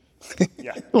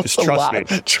 Yeah, just trust me.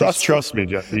 Trust me,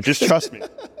 Jeff. You just trust me.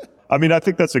 I mean, I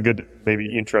think that's a good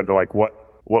maybe intro to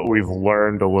what we've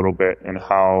learned a little bit and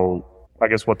how, I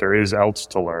guess, what there is else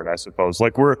to learn, I suppose.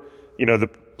 We're, the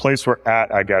place we're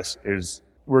at, I guess, is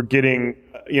we're getting,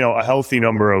 a healthy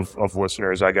number of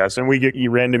listeners, I guess. And we get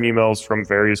random emails from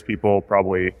various people,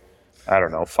 probably,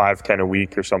 5-10 a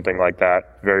week or something like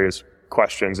that, various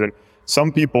questions. And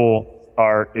some people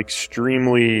are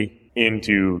extremely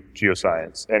into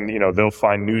geoscience, and they'll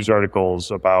find news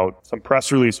articles about some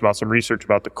press release about some research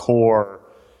about the core,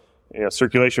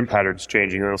 circulation patterns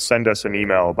changing, and they'll send us an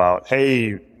email about, hey,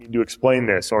 you need to explain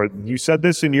this, or you said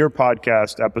this in your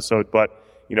podcast episode, but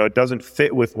it doesn't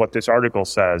fit with what this article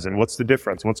says, and what's the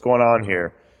difference, what's going on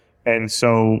here. And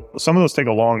so some of those take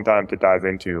a long time to dive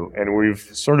into, and we've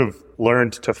sort of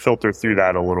learned to filter through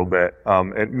that a little bit,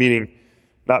 and meaning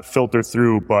not filter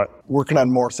through, but working on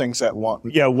more things at once.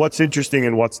 Yeah, what's interesting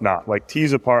and what's not.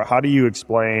 Tease apart, how do you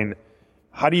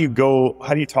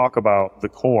talk about the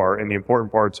core and the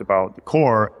important parts about the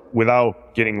core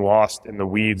without getting lost in the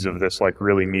weeds of this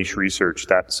really niche research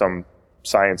that some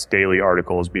Science Daily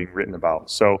article is being written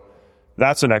about. So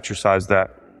that's an exercise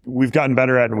that we've gotten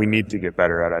better at, and we need to get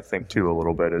better at, I think, too, a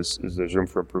little bit, is there's room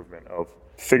for improvement of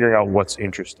figuring out what's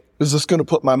interesting. Is this going to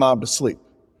put my mom to sleep?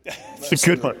 It's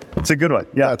a good one.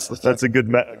 Yeah, that's a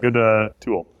good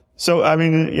tool. So, I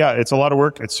mean, yeah, it's a lot of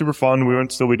work. It's super fun. We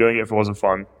wouldn't still be doing it if it wasn't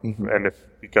fun. Mm-hmm. And if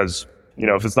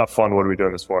it's not fun, what are we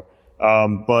doing this for?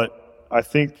 But I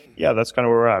think, that's kind of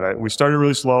where we're at. We started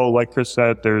really slow. Like Chris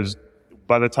said,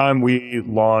 by the time we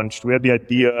launched, we had the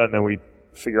idea, and then we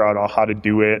figure out how to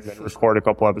do it, then record a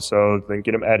couple episodes, then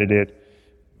get them edited.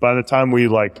 By the time we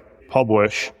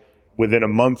publish, within a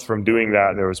month from doing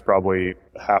that, there was probably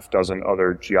a half dozen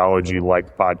other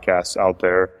geology-like podcasts out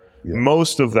there. Yeah.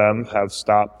 Most of them have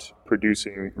stopped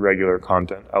producing regular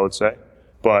content, I would say.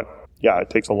 But it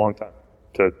takes a long time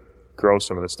to grow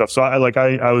some of this stuff. So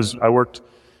I worked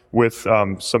with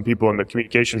some people in the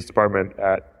communications department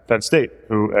at Penn State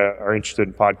who are interested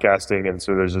in podcasting. And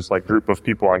so there's this group of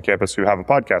people on campus who have a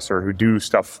podcast or who do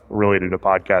stuff related to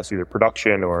podcasts, either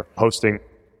production or hosting.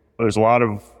 There's a lot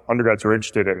of undergrads who are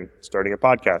interested in starting a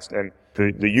podcast. And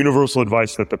the universal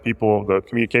advice that the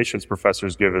communications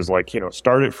professors give is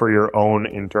start it for your own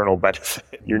internal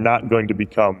benefit. You're not going to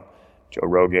become Joe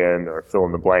Rogan or fill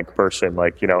in the blank person.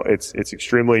 It's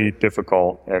extremely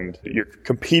difficult, and you're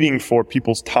competing for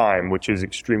people's time, which is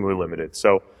extremely limited.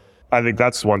 So I think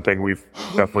that's one thing we've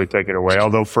definitely taken away.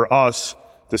 Although for us,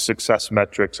 the success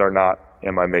metrics are not,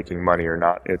 am I making money or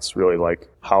not? It's really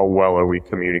how well are we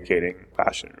communicating,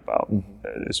 passionate about?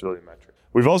 Mm-hmm. It's really a metric.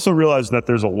 We've also realized that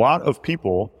there's a lot of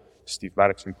people, Steve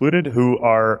Maddox included, who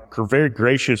are very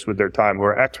gracious with their time, who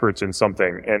are experts in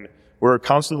something. And we're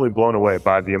constantly blown away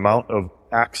by the amount of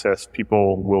access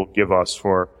people will give us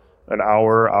for an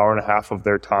hour and a half of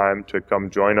their time to come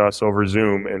join us over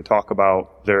Zoom and talk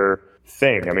about their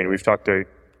thing. I mean, we've talked to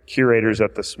curators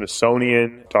at the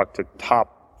Smithsonian, talked to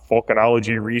top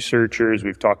volcanology researchers,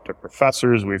 we've talked to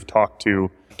professors, we've talked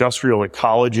to industrial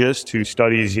ecologist who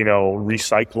studies,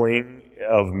 recycling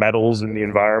of metals in the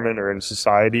environment or in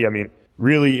society. I mean,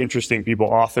 really interesting people,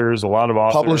 authors, a lot of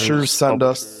authors. Publishers send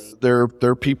us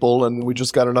their people, and we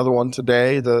just got another one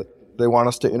today that they want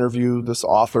us to interview this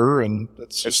author, and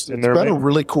it's been a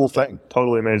really cool thing.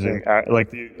 Totally amazing. Yeah.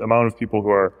 The amount of people who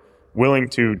are willing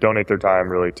to donate their time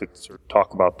really to sort of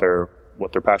talk about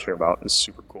what they're passionate about is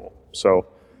super cool. So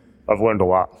I've learned a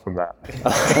lot from that.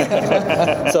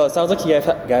 So it sounds like you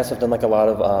guys have done a lot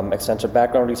of extensive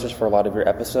background research for a lot of your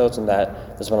episodes, and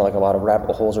that there's been a lot of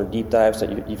rabbit holes or deep dives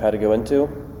that you've had to go into.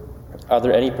 Are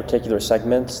there any particular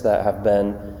segments that have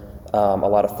been a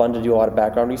lot of fun to do a lot of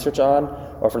background research on,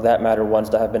 or for that matter, ones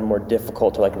that have been more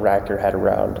difficult to wrap your head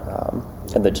around?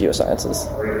 in the geosciences?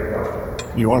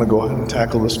 You want to go ahead and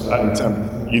tackle this?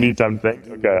 You need time to think?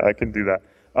 Okay, I can do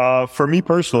that. For me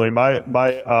personally,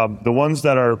 the ones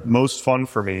that are most fun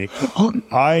for me,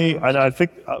 I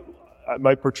think I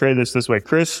might portray this way.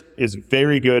 Chris is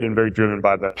very good and very driven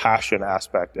by the passion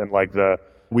aspect and like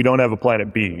we don't have a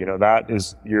planet B. You know, that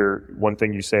is your one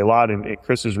thing you say a lot, and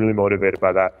Chris is really motivated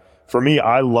by that. For me,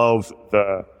 I love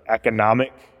the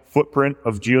economic footprint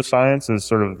of geoscience as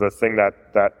sort of the thing that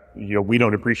we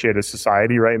don't appreciate as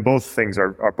society, right? And both things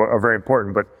are very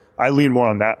important, but I lean more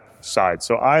on that side.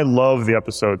 So I love the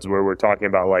episodes where we're talking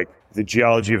about like the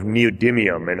geology of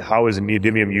neodymium and how is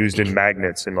neodymium used in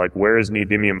magnets and like where is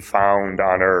neodymium found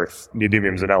on Earth.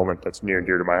 Neodymium is an element that's near and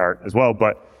dear to my heart as well,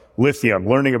 but lithium,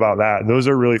 learning about that, those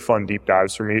are really fun deep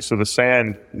dives for me. So the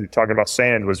sand, talking about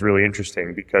sand was really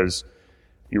interesting because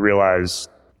you realize,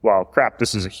 well, crap,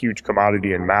 this is a huge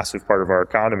commodity and massive part of our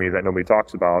economy that nobody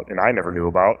talks about and I never knew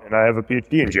about, and I have a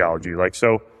PhD in geology. Like,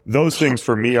 so those things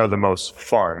for me are the most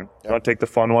fun. You want to take the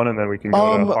fun one and then we can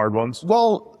go to the hard ones?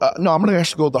 Well, no, I'm going to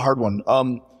actually go with the hard one.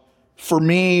 For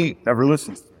me, never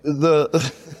listened. The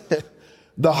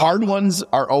hard ones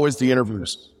are always the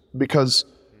interviews because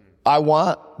I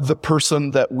want the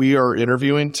person that we are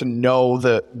interviewing to know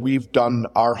that we've done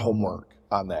our homework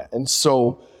on that. And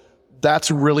so that's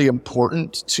really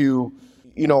important to,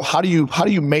 how do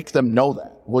you make them know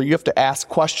that? Well, you have to ask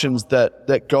questions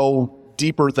that go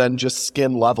deeper than just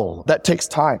skin level. That takes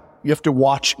time. You have to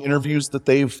watch interviews that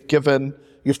they've given.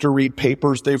 You have to read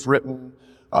papers they've written.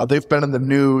 They've been in the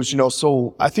news,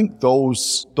 so I think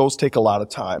those take a lot of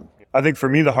time. I think for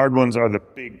me, the hard ones are the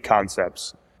big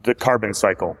concepts, the carbon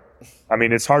cycle. I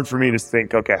mean, it's hard for me to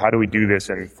think, okay, how do we do this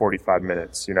in 45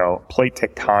 minutes? Plate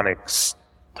tectonics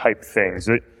type things.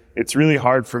 It's really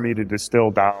hard for me to distill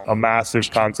down a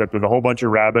massive concept with a whole bunch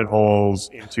of rabbit holes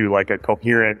into like a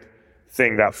coherent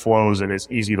thing that flows and is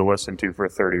easy to listen to for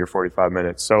 30 or 45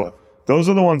 minutes. So those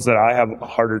are the ones that I have a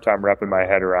harder time wrapping my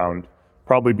head around,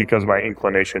 probably because of my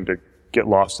inclination to get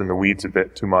lost in the weeds a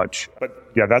bit too much.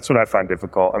 But yeah, that's what I find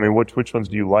difficult. I mean, which ones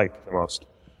do you like the most?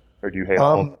 Or do you hate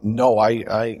all? No,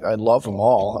 I love them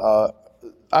all.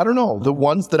 I don't know. The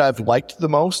ones that I've liked the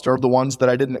most are the ones that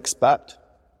I didn't expect.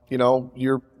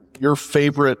 Your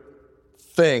favorite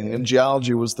thing in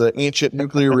geology was the ancient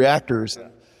nuclear reactors.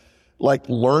 Like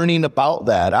learning about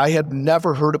that. I had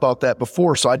never heard about that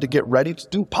before, so I had to get ready to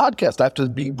do a podcast. I have to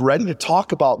be ready to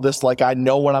talk about this like I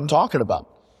know what I'm talking about.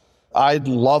 I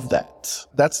love that.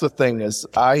 That's the thing is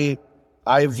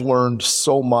I've learned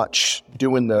so much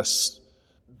doing this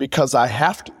because I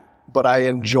have to, but I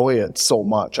enjoy it so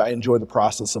much. I enjoy the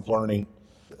process of learning,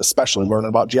 especially learning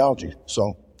about geology.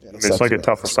 So it's like a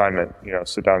tough assignment,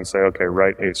 sit down and say, okay,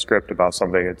 write a script about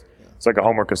something. It's like a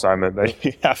homework assignment that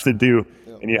you have to do.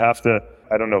 And you have to,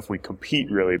 I don't know if we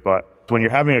compete really, but when you're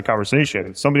having a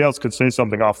conversation, somebody else could say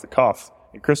something off the cuff,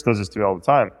 and Chris does this to me all the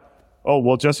time. Oh,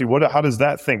 well, Jesse, how does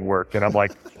that thing work? And I'm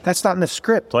like, that's not in the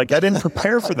script. Like, I didn't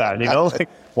prepare for that, Like,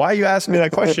 why are you asking me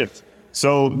that question?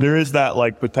 So there is that,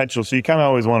 like, potential. So you kind of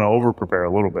always want to over-prepare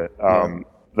a little bit.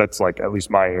 That's, like, at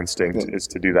least my instinct is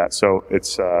to do that. So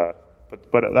it's,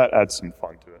 but that adds some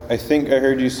fun to it. I think I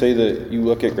heard you say that you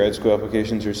look at grad school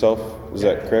applications yourself. Is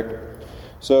that correct?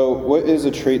 So what is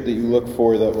a trait that you look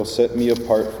for that will set me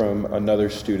apart from another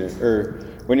student? Or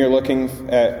when you're looking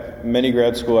at many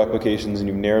grad school applications and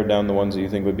you've narrowed down the ones that you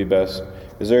think would be best,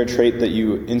 is there a trait that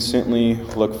you instantly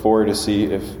look for to see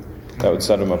if that would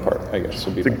set them apart, I guess?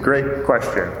 It's a great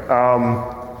question.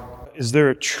 Is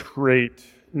there a trait?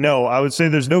 No, I would say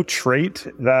there's no trait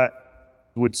that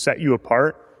would set you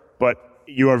apart, but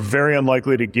you are very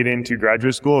unlikely to get into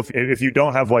graduate school if you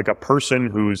don't have like a person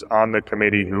who's on the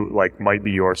committee who like might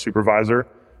be your supervisor,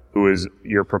 who is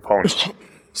your proponent.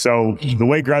 So the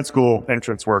way grad school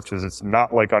entrance works is it's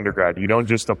not like undergrad. You don't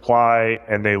just apply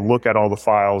and they look at all the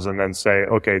files and then say,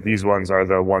 okay, these ones are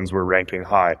the ones we're ranking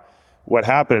high. What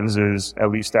happens is, at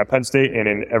least at Penn State and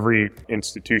in every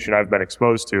institution I've been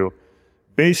exposed to,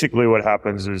 basically what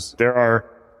happens is there are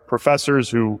professors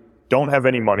who don't have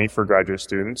any money for graduate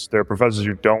students. There are professors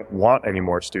who don't want any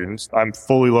more students. I'm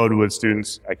fully loaded with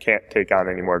students. I can't take on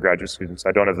any more graduate students.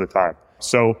 I don't have the time.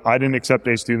 So I didn't accept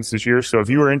any students this year. So if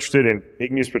you were interested in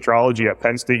igneous petrology at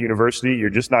Penn State University, you're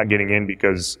just not getting in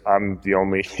because I'm the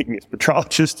only igneous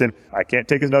petrologist and I can't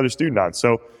take another student on.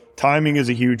 So timing is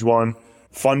a huge one.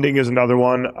 Funding is another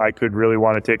one. I could really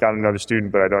want to take on another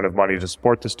student, but I don't have money to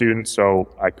support the student, so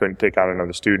I couldn't take on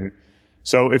another student.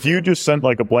 So if you just sent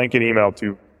like a blanket email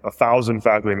to 1,000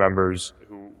 faculty members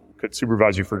who could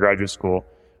supervise you for graduate school,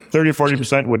 30 or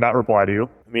 40% would not reply to you,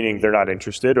 meaning they're not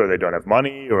interested or they don't have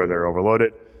money or they're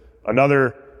overloaded.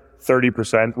 Another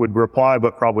 30% would reply,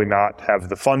 but probably not have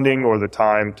the funding or the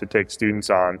time to take students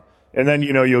on. And then,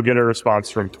 you'll get a response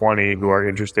from 20 who are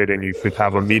interested, and you could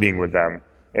have a meeting with them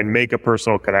and make a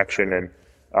personal connection.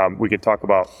 And we could talk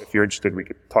about, if you're interested, we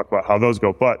could talk about how those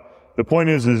go. But the point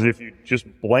is if you just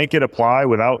blanket apply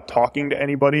without talking to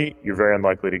anybody, you're very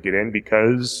unlikely to get in,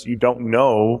 because you don't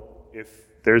know if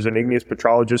there's an igneous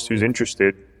petrologist who's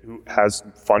interested, who has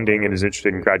funding and is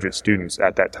interested in graduate students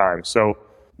at that time. So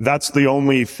that's the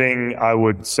only thing I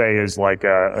would say is like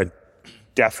a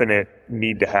definite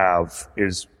need to have,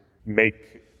 is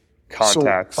make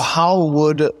contacts. So how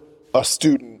would a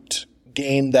student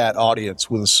gain that audience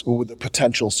with a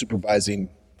potential supervising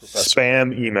professor?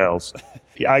 Spam emails.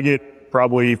 I get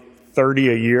probably 30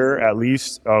 a year at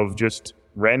least of just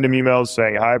random emails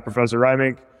saying, "Hi, Professor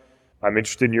Reimink, I'm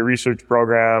interested in your research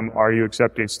program. Are you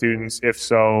accepting students? If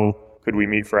so, could we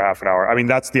meet for half an hour?" I mean,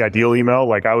 that's the ideal email.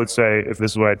 Like, I would say, if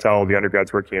this is what I tell the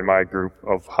undergrads working in my group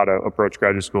of how to approach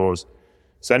graduate school, is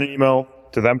send an email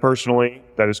to them personally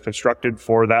that is constructed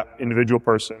for that individual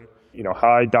person.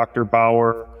 "Hi, Dr.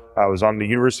 Bauer. I was on the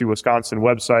University of Wisconsin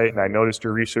website and I noticed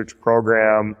your research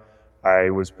program. I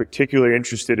was particularly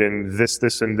interested in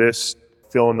this, and this,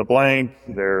 fill in the blank,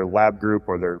 their lab group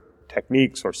or their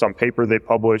techniques or some paper they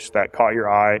published that caught your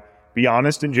eye." Be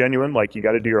honest and genuine, like you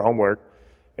got to do your homework.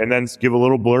 And then give a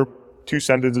little blurb, 2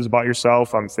 sentences about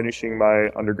yourself. "I'm finishing my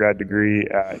undergrad degree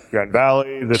at Grand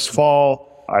Valley this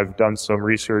fall. I've done some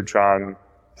research on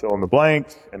fill in the blank,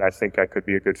 and I think I could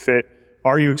be a good fit.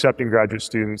 Are you accepting graduate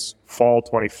students fall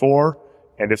 24?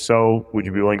 And if so, would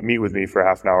you be willing to meet with me for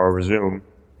half an hour over Zoom?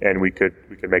 And we could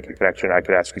make a connection. I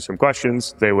could ask you some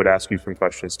questions. They would ask you some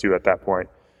questions too at that point.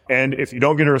 And if you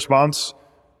don't get a response,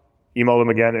 email them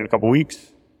again in a couple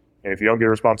weeks. And if you don't get a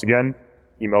response again,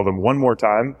 email them one more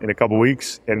time in a couple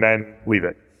weeks, and then leave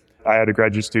it. I had a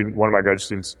graduate student, one of my graduate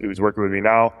students who's working with me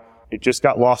now, it just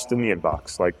got lost in the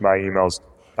inbox. Like, my emails,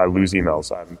 I lose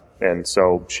emails. And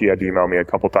so she had to email me a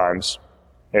couple times,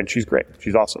 and she's great.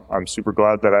 She's awesome. I'm super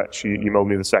glad that she emailed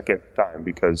me the second time,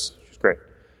 because she's great.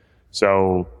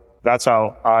 So that's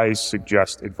how I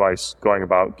suggest advice going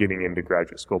about getting into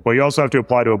graduate school. But you also have to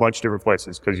apply to a bunch of different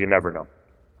places, because you never know.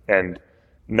 And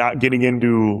not getting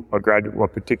into a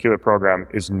particular program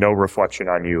is no reflection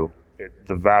on you.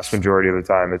 The vast majority of the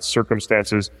time, it's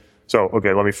circumstances. So,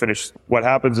 okay, let me finish. What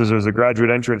happens is there's a graduate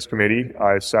entrance committee.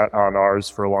 I sat on ours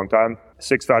for a long time.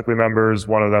 6 faculty members,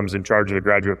 one of them's in charge of the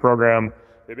graduate program.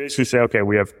 They basically say, okay,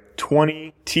 we have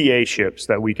 20 TA ships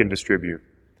that we can distribute.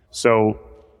 So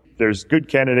there's good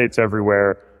candidates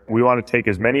everywhere. We want to take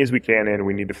as many as we can in.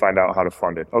 We need to find out how to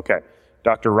fund it. Okay,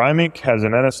 Dr. Reimink has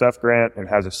an NSF grant and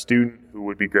has a student who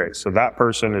would be great. So that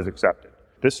person is accepted.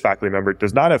 This faculty member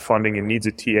does not have funding and needs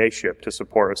a TA ship to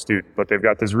support a student, but they've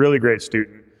got this really great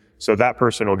student. So that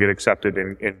person will get accepted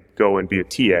and go and be a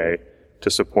TA to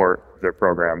support their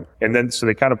program. And then, so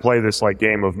they kind of play this like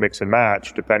game of mix and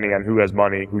match, depending on who has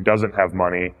money, who doesn't have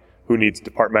money, who needs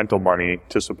departmental money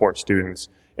to support students,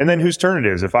 and then whose turn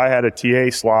it is. If I had a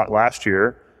TA slot last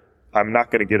year, I'm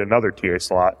not going to get another TA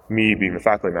slot, me being the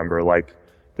faculty member. Like,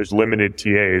 there's limited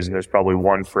TAs, and there's probably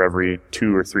one for every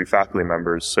 2 or 3 faculty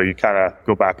members. So you kind of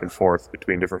go back and forth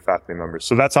between different faculty members.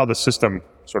 So that's how the system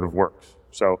sort of works.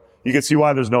 So you can see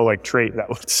why there's no like trait that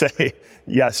would say,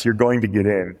 yes, you're going to get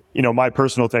in. My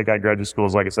personal take on graduate school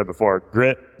is, like I said before,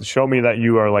 grit. Show me that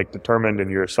you are like determined and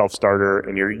you're a self-starter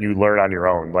and you learn on your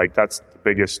own. Like, that's the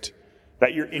biggest,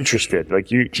 that you're interested.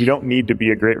 Like, you don't need to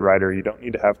be a great writer. You don't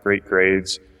need to have great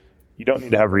grades. You don't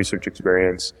need to have research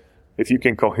experience. If you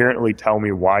can coherently tell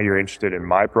me why you're interested in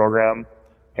my program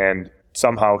and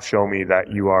somehow show me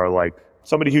that you are like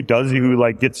somebody who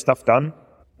like gets stuff done,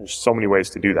 there's so many ways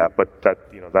to do that, but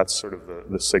that's sort of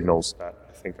the signals that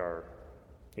I think are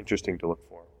interesting to look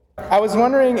for. I was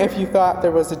wondering if you thought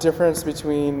there was a difference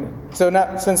between,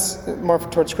 since more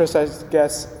towards Chris, I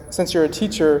guess, since you're a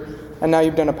teacher and now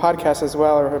you've done a podcast as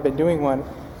well or have been doing one,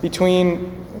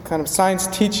 between kind of science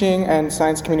teaching and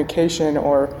science communication,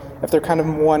 or if they're kind of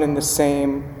one and the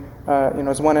same,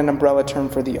 is one an umbrella term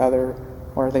for the other,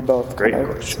 or are they both great kind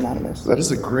of question. synonymous? That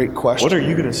is a great question. What are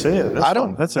you going to say? I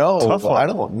don't know. That's a tough one. I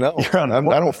don't know.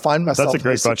 I don't find myself in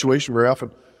this situation very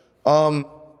often.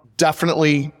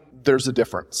 Definitely, there's a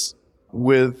difference.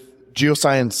 With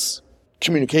geoscience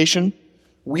communication,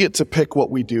 we get to pick what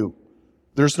we do.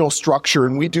 There's no structure,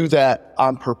 and we do that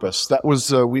on purpose. That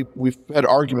was we've had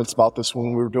arguments about this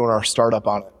when we were doing our startup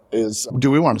on it. Is, do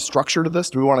we want a structure to this?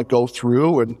 Do we want to go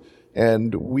through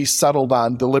and we settled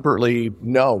on deliberately,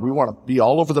 no, we want to be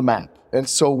all over the map. And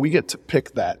so we get to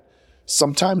pick that.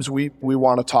 Sometimes we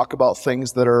want to talk about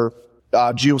things that are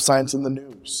geoscience in the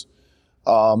news.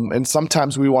 And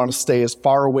sometimes we want to stay as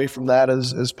far away from that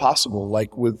as possible.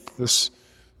 Like with this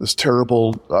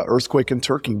terrible earthquake in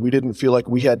Turkey, we didn't feel like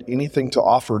we had anything to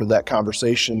offer to that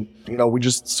conversation.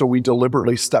 We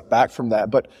deliberately stepped back from that.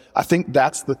 But I think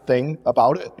that's the thing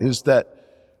about it, is that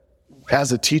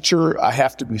as a teacher, I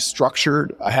have to be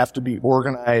structured. I have to be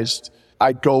organized.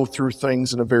 I go through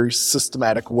things in a very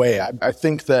systematic way. I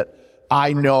think that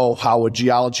I know how a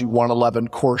Geology 111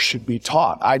 course should be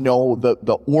taught. I know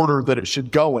the order that it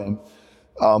should go in,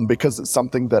 because it's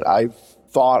something that I've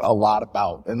thought a lot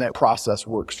about, and that process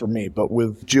works for me. But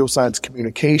with geoscience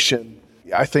communication,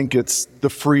 I think it's the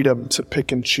freedom to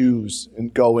pick and choose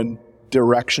and go in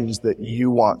directions that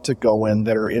you want to go in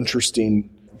that are interesting,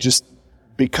 just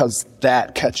because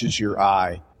that catches your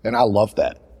eye. And I love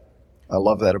that. I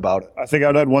love that about it. I think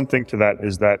I'd add one thing to that,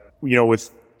 is that,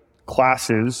 with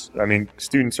classes, I mean,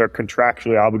 students are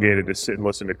contractually obligated to sit and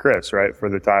listen to Chris, right, for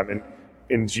the time.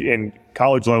 And in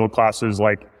college level classes,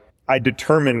 like, I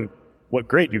determine what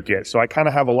grade you get. So I kind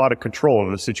of have a lot of control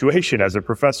of the situation as a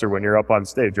professor when you're up on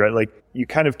stage, right? Like, you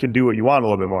kind of can do what you want a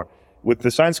little bit more. With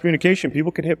the science communication,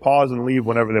 people can hit pause and leave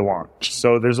whenever they want.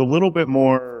 So there's a little bit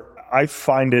more, I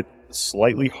find it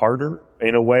slightly harder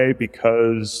in a way,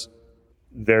 because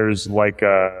there's like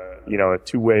a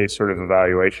two-way sort of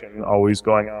evaluation always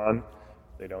going on.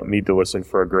 They don't need to listen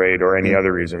for a grade or any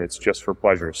other reason. It's just for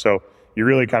pleasure. So you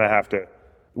really kind of have to,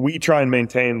 we try and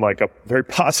maintain like a very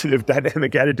positive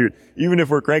dynamic attitude. Even if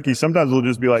we're cranky, sometimes we'll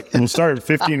just be like, we'll start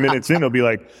 15 minutes in, it'll be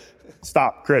like,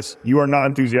 stop, Chris, you are not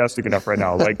enthusiastic enough right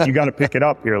now. Like, you got to pick it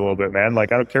up here a little bit, man.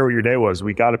 Like, I don't care what your day was.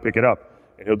 We got to pick it up.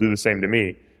 And he'll do the same to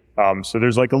me. So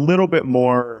there's like a little bit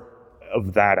more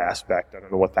of that aspect. I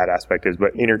don't know what that aspect is,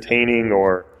 but entertaining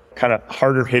or kind of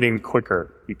harder hitting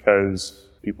quicker, because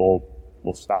people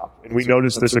will stop. And we've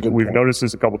noticed this a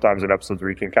couple times in episodes, where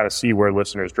you can kind of see where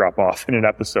listeners drop off in an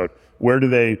episode. Where do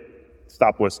they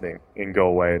stop listening and go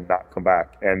away and not come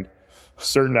back? And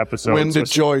certain episodes. When did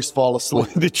Joyce fall asleep?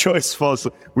 When did Joyce fall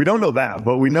asleep? We don't know that,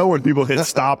 but we know when people hit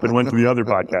stop and went to the other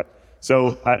podcast.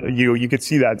 So you could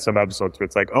see that in some episodes where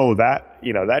it's like, oh, that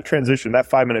transition, that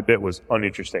 5-minute bit was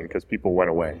uninteresting because people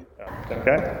went away.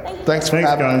 Okay? Thanks for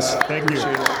having guys. us. Thank you.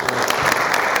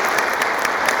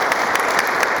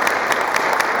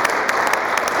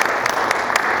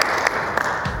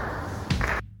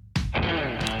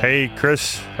 Hey,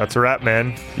 Chris, that's a wrap,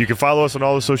 man. You can follow us on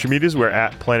all the social medias. We're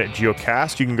at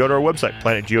PlanetGeoCast. You can go to our website,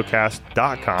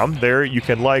 planetgeocast.com. There you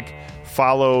can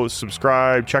follow,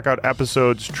 subscribe, check out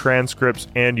episodes, transcripts,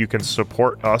 and you can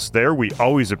support us there. We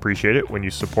always appreciate it when you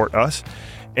support us.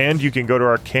 And you can go to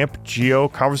our Camp Geo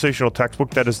conversational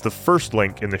textbook. That is the first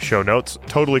link in the show notes.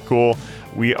 Totally cool.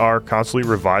 We are constantly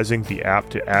revising the app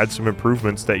to add some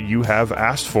improvements that you have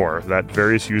asked for, that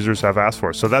various users have asked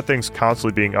for. So that thing's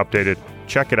constantly being updated.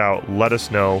 Check it out. Let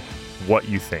us know what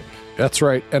you think. That's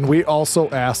right. And we also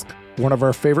ask, one of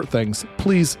our favorite things,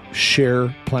 please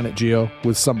share Planet Geo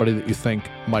with somebody that you think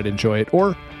might enjoy it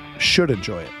or should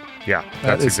enjoy it. Yeah,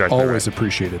 that's exactly always right.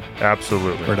 Appreciated.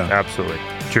 Absolutely. We're done. Absolutely.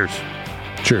 Cheers.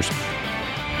 Cheers.